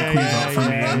a Dairy Queen vote for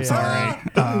me. I'm sorry.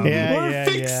 We're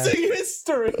fixing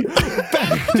history.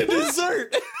 Back to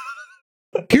dessert.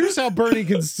 Here's how Bernie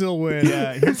can still win.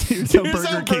 Yeah, here's how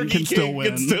Burger King can still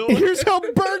win. Here's how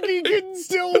Bernie can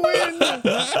still win.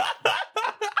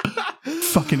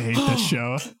 Fucking hate this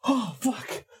show. Oh,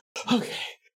 fuck. Okay.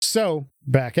 So,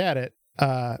 back at it.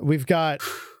 We've got,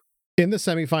 in the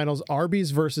semifinals,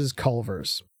 Arby's versus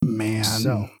Culver's. Man.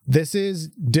 So, this is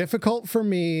difficult for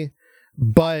me,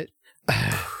 but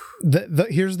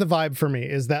here's the vibe for me,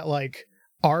 is that, like,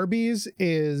 Arby's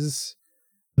is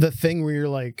the thing where you're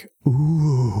like,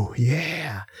 ooh,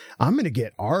 yeah, I'm going to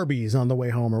get Arby's on the way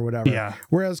home or whatever. Yeah.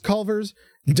 Whereas Culver's,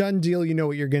 done deal, you know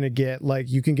what you're going to get. Like,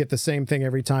 you can get the same thing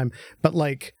every time. But,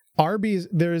 like, Arby's,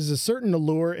 there is a certain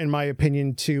allure, in my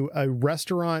opinion, to a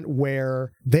restaurant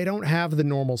where they don't have the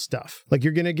normal stuff. Like,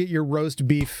 you're going to get your roast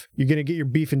beef, you're going to get your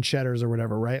beef and cheddars or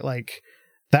whatever, right? Like,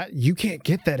 that, you can't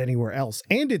get that anywhere else.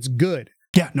 And it's good.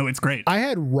 Yeah, no, it's great. I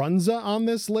had Runza on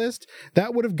this list.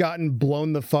 That would have gotten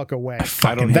blown the fuck away.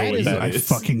 I don't know what that I is.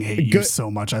 fucking hate you so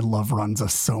much. I love Runza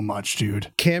so much,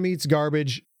 dude. Cam eats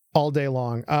garbage all day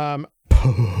long.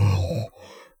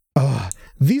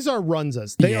 These are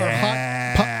Runzas. They are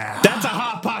hot. That's a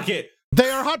Hot Pocket. They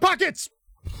are Hot Pockets.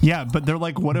 Yeah, but they're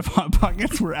like, what if Hot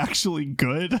Pockets were actually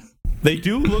good? They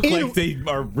do look like they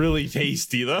are really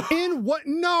tasty, though. In what?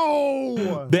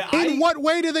 No. In what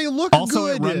way do they look Also,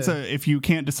 good? at Runza, if you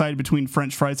can't decide between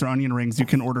French fries or onion rings, you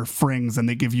can order frings and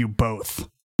they give you both.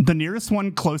 The nearest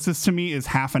one closest to me is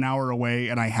half an hour away,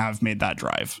 and I have made that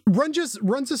drive.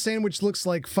 Runza sandwich looks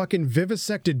like fucking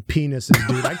vivisected penises,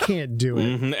 dude. I can't do it.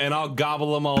 Mm-hmm, and I'll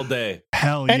gobble them all day.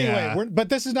 Hell yeah. Anyway, but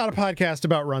this is not a podcast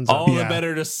about Runza. All the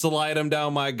better to slide them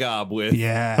down my gob with.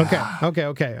 Yeah.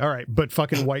 Okay. All right. But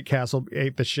fucking White Castle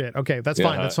ate the shit. Okay, that's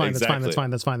fine. That's fine. Exactly.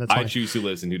 That's fine. I choose who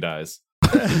lives and who dies.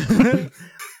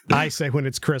 I say when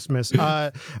it's Christmas.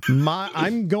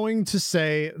 I'm going to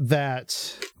say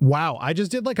that, wow, I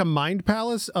just did like a mind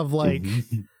palace of like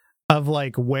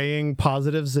weighing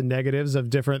positives and negatives of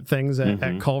different things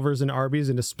at Culver's and Arby's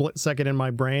in a split second in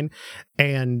my brain.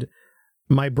 And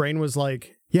my brain was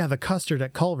like, yeah, the custard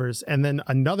at Culver's. And then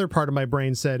another part of my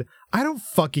brain said, I don't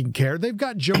fucking care. They've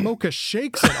got Jamocha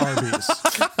shakes at Arby's.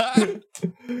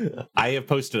 I have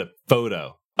posted a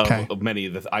photo of many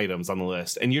of the items on the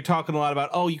list. And you're talking a lot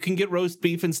about, you can get roast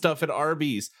beef and stuff at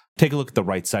Arby's. Take a look at the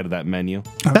right side of that menu.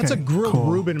 Okay, that's a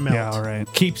grilled Reuben melt. Yeah, all right.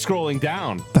 Keep scrolling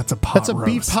down. That's a pot roast. roast.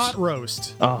 Beef pot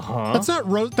roast. Uh-huh.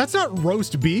 That's not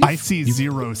roast beef. I see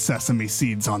 0 sesame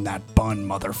seeds on that bun,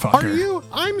 motherfucker. Are you?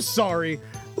 I'm sorry.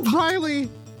 Riley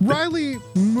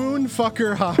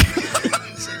Moonfucker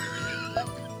Hopkins.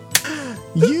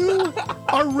 You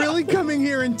are really coming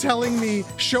here and telling me,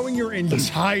 showing your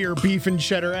entire beef and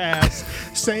cheddar ass,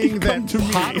 saying that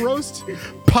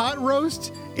pot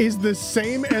roast is the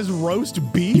same as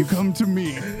roast beef? You come to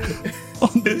me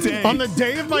on the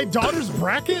day of my daughter's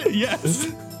bracket?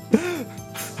 Yes.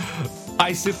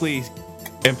 I simply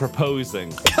am proposing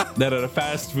that at a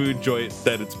fast food joint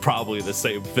that it's probably the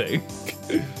same thing.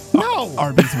 No.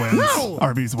 Arby's wins. No.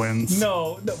 Arby's wins.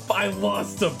 No, I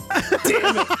lost him.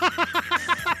 Damn it.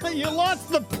 You lost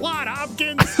the plot,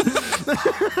 Hopkins.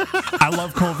 I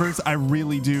love Culver's. I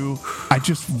really do. I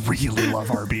just really love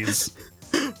Arby's.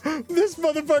 This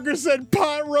motherfucker said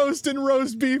pot roast and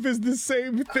roast beef is the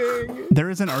same thing. There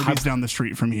is an Arby's down the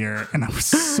street from here, and I was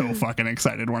so fucking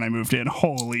excited when I moved in.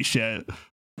 Holy shit.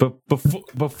 But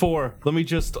before, let me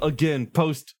just again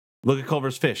post Look at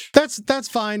Culver's fish. That's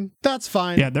fine. That's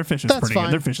fine. Yeah, their fish is That's pretty fine.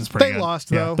 good. Their fish is pretty good. They lost,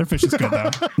 Yeah, though. their fish is good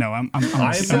though. No, I'm I'm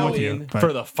with you. in But,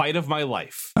 for the fight of my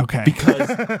life. okay.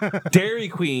 Because Dairy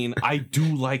Queen, I do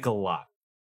like a lot.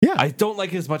 Yeah. I don't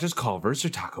like it as much as Culver's or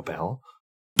Taco Bell,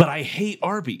 but I hate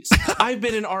Arby's. I've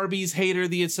been an Arby's hater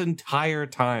this entire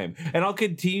time, and I'll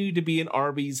continue to be an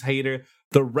Arby's hater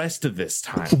the rest of this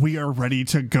time. We are ready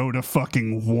to go to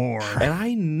fucking war. And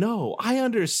I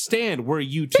understand where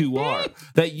you two are.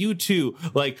 That you two,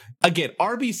 like, again,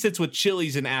 Arby's sits with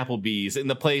Chili's and Applebee's in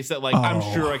the place that, like, I'm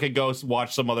sure I could go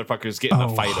watch some motherfuckers get in a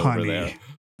fight over there.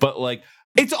 But, like,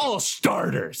 it's all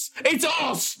starters. It's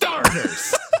all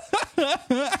starters.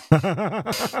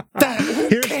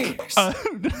 Who cares?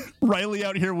 Riley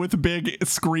out here with big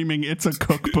screaming, it's a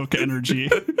cookbook energy.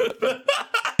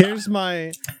 Here's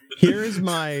my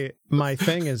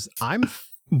thing is I'm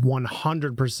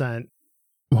 100%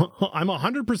 I'm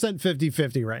 100%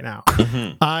 50-50 right now.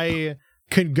 Mm-hmm. I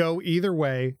could go either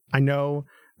way. I know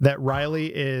that Riley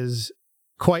is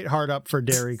quite hard up for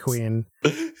Dairy Queen.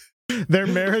 Their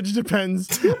marriage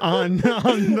depends on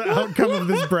the outcome of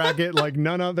this bracket like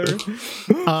none other.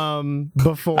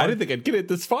 Before I didn't think I'd get it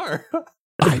this far.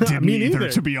 I didn't Me either,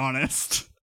 neither. to be honest.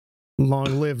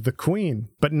 Long live the queen,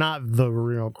 but not the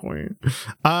real queen.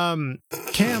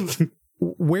 Cam,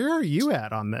 where are you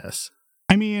at on this?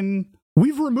 I mean,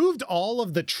 We've removed all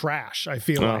of the trash, I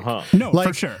feel like. no, Like-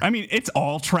 for sure. I mean, it's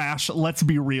all trash. Let's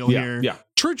be real here. Yeah.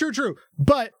 True.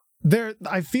 But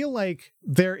I feel like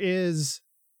there is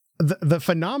the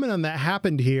phenomenon that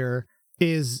happened here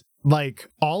is like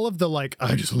all of the like,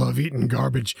 I just love eating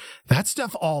garbage. That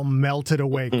stuff all melted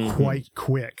away quite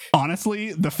quick.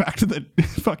 Honestly, the fact that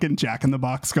fucking Jack in the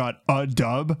Box got a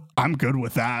dub, I'm good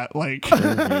with that. Like,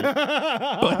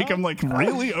 like I'm like,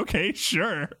 really? Okay,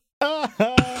 sure.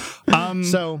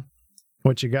 So,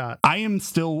 what you got? I am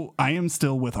still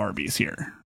with Arby's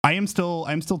here. I'm still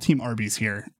team Arby's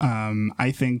here.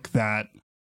 I think that,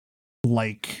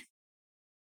 like,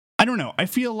 I don't know. I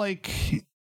feel like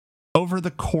over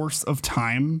the course of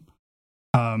time,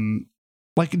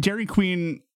 like Dairy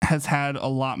Queen has had a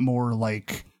lot more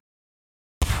like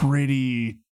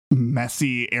pretty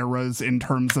messy eras in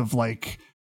terms of like,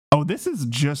 oh, this is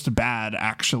just bad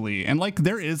actually, and like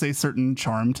there is a certain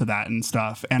charm to that and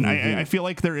stuff. And I feel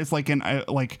like there is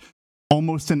like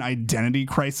almost an identity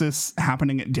crisis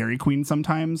happening at Dairy Queen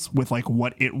sometimes with like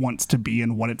what it wants to be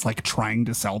and what it's like trying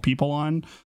to sell people on.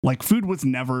 Like food was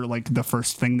never like the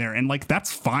first thing there, and like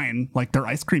that's fine. Like their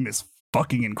ice cream is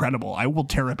fucking incredible. I will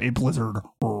tear up a Blizzard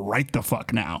right the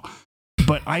fuck now.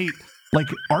 But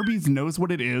Arby's knows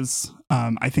what it is.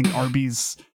 I think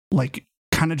Arby's like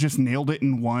kind of just nailed it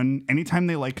in one. Anytime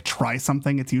they like try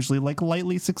something, it's usually like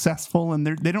lightly successful, and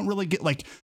they don't really get like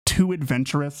too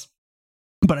adventurous.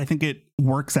 But I think it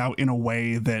works out in a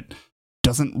way that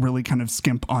doesn't really kind of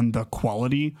skimp on the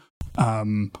quality.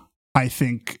 I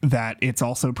think that it's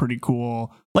also pretty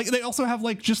cool. Like they also have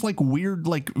like just like weird,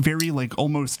 like very like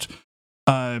almost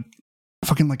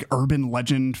fucking like urban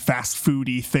legend fast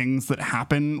foody things that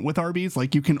happen with Arby's.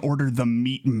 Like you can order the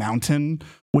Meat Mountain,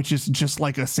 which is just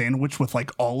like a sandwich with like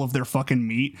all of their fucking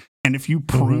meat. And if you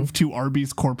prove to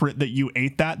Arby's corporate that you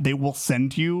ate that, they will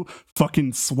send you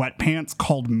fucking sweatpants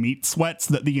called meat sweats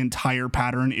that the entire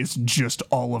pattern is just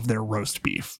all of their roast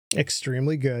beef.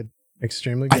 Extremely good.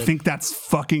 Extremely good. I think that's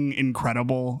fucking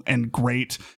incredible and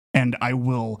great, and I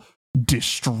will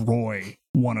destroy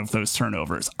one of those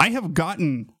turnovers. I have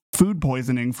gotten food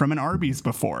poisoning from an Arby's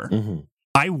before.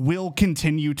 I will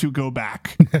continue to go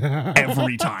back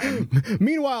every time.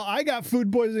 Meanwhile, I got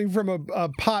food poisoning from a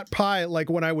pot pie like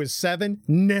when I was 7.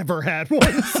 Never had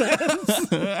one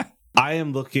since. I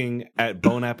am looking at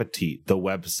Bon Appetit, the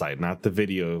website, not the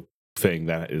video thing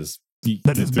that is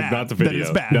bad. Not the video. That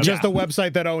is bad. No, Just the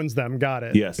website that owns them. Got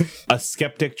it. Yes. A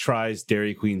skeptic tries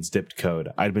Dairy Queen's dipped cone.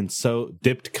 I've been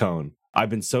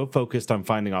so focused on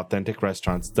finding authentic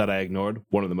restaurants that I ignored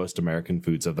one of the most American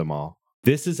foods of them all.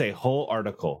 This is a whole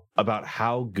article about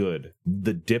how good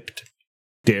the dipped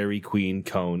Dairy Queen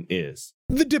cone is.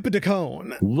 The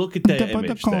Dip-a-da-cone. Look at that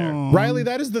image there. Riley,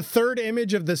 that is the third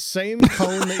image of the same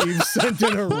cone that you've sent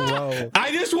in a row.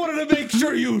 I just wanted to make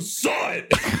sure you saw it.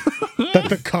 That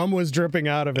the cum was dripping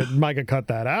out of it. Micah cut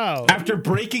that out. After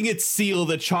breaking its seal,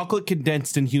 the chocolate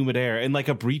condensed in humid air, and like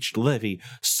a breached levee,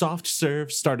 soft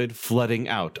serve started flooding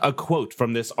out. A quote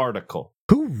from this article.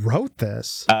 Who wrote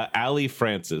this? Allie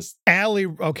Francis. Allie.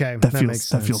 Okay, That makes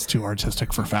sense. feels too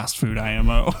artistic for fast food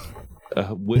IMO.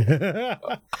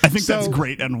 I think that's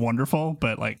great and wonderful,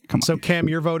 but like, come on. So Cam,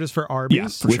 your vote is for Arby's? Yeah,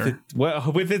 for sure.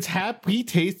 With its happy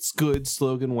tastes good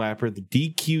slogan Whapper, the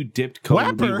DQ dipped cone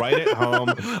will be right at home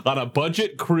on a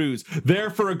budget cruise. There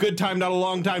for a good time, not a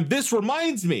long time. This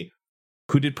reminds me.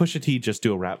 Who did Pusha T just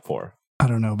do a rap for? I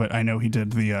don't know, but I know he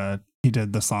did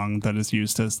the song that is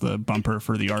used as the bumper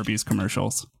for the Arby's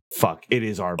commercials. Fuck, it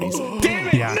is Arby's. Damn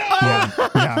it! Yeah, No!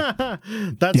 yeah.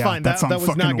 That's fine. that That song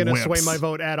was not going to fucking sway whips. my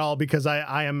vote at all because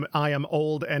I am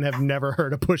old and have never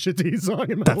heard a Pusha T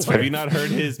song in my life. Have you not heard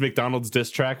his McDonald's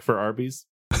diss track for Arby's?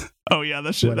 Oh yeah,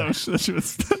 that shit was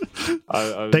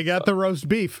They got the roast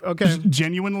beef. Okay.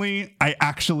 Genuinely, I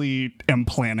actually am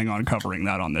planning on covering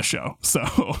that on this show. So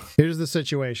Here's the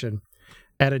situation.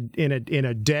 In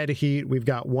a dead heat, we've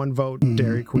got one vote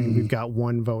Dairy Queen, we've got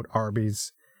one vote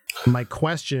Arby's. My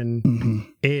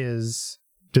question is,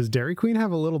 does Dairy Queen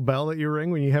have a little bell that you ring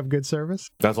when you have good service?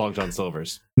 That's Long John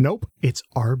Silver's. Nope, it's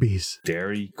Arby's.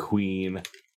 Dairy Queen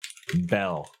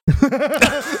bell.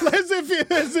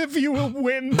 as if you will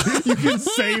win, you can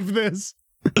save this.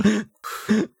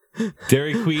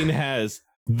 Dairy Queen has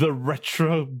the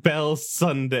Retro Bell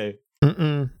Sundae.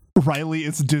 Riley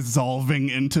is dissolving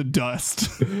into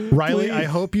dust. Riley, I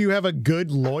hope you have a good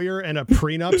lawyer and a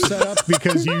prenup set up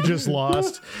because you just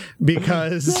lost.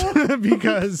 Because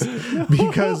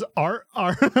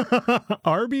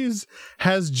Arby's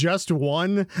has just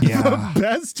won the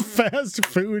best fast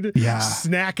food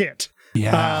snack it.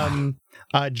 Yeah.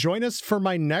 Join us for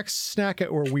my next snack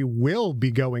it, where we will be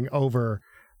going over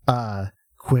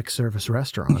quick service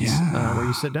restaurants where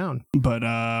you sit down. But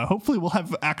hopefully we'll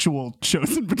have actual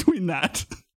shows in between that,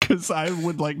 because I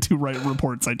would like to write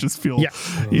reports. I just feel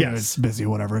it's busy,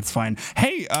 whatever, it's fine.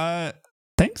 Hey,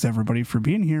 thanks everybody for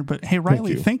being here. But hey,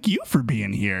 Riley, thank you for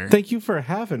being here. Thank you for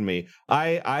having me.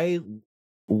 I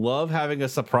love having a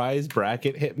surprise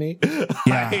bracket hit me.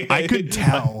 Yeah, I could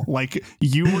tell. Like,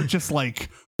 you were just like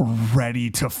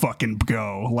ready to fucking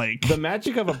go. Like, the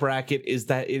magic of a bracket is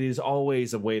that it is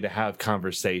always a way to have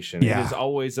conversation. Yeah. It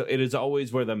is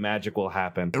always where the magic will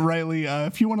happen. Riley,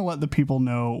 if you want to let the people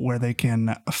know where they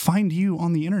can find you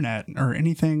on the internet or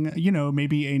anything,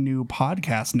 maybe a new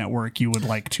podcast network you would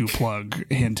like to plug.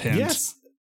 Hint. Yes.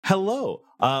 Hello.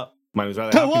 My name is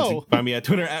Riley Hello. Hopkins. You can find me at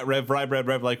Twitter at RevRyeBread,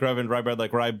 Rev like Rev and Rye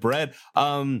like Rye Bread.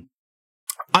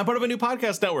 I'm part of a new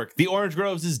podcast network. The Orange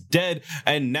Groves is dead,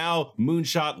 and now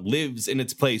Moonshot lives in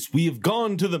its place. We have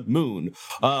gone to the moon.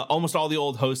 Almost all the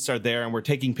old hosts are there, and we're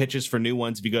taking pitches for new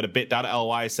ones. If you go to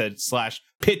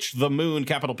bit.ly/pitch the moon,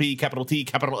 capital P, capital T,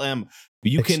 capital M,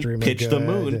 you can pitch the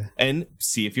moon and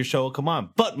see if your show will come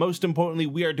on. But most importantly,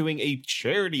 we are doing a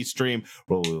charity stream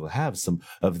where we will have some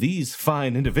of these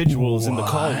fine individuals in the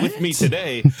call with me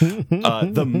today.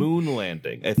 The Moon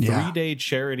Landing, a 3-day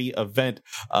charity event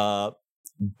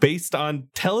based on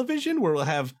television, where we'll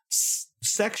have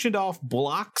sectioned off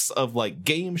blocks of like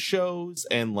game shows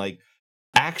and like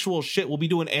actual shit. We'll be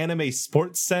doing Anime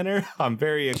Sports Center. I'm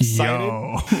very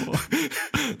excited.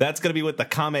 That's gonna be with the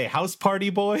Kame House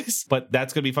Party boys, but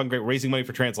that's gonna be fun. Great, raising money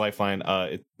for Trans Lifeline.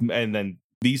 And then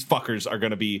these fuckers are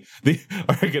gonna be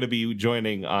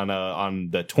joining on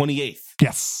the 28th.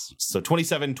 Yes. So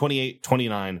 27, 28,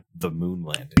 29, the Moon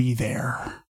Landing. Be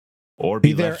there. Or be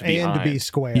be there left and behind. be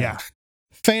square. Yeah.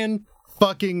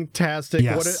 Fan-fucking-tastic.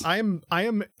 Yes. I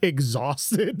am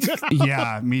exhausted.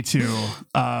 Yeah, me too.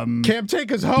 Cam,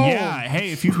 take us home. Yeah,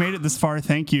 hey, if you've made it this far,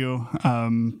 thank you.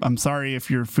 I'm sorry if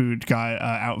your food got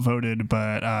outvoted,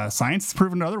 but science has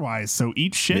proven otherwise. So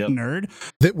eat shit, nerd.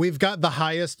 That we've got the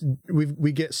highest.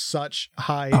 We get such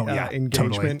high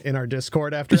engagement in our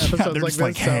Discord after episodes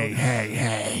like this.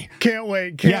 Hey. Can't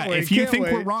wait. If you think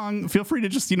we're wrong, feel free to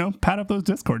just pad up those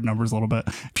Discord numbers a little bit.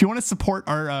 If you want to support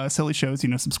our silly shows,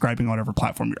 subscribing on whatever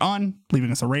platform you're on,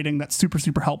 leaving us a rating, that's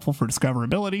super helpful for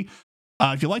discoverability.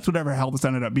 If you liked whatever hell this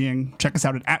ended up being, check us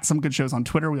out at Some Good Shows on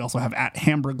Twitter. We also have at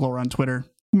Hamburglore on Twitter.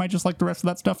 You might just like the rest of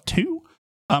that stuff too.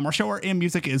 Our show, art, and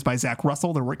music is by Zach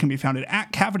Russell. Their work can be found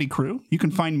at Cavity Crew. You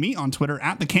can find me on Twitter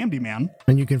at The Camdy Man.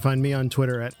 And you can find me on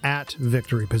Twitter at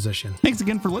Victory Position. Thanks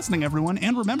again for listening, everyone.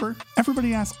 And remember,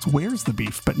 everybody asks, where's the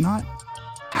beef? But not,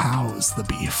 how's the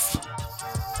beef?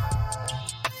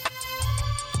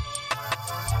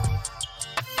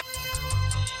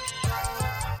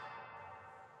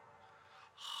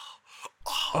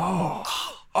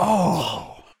 Oh.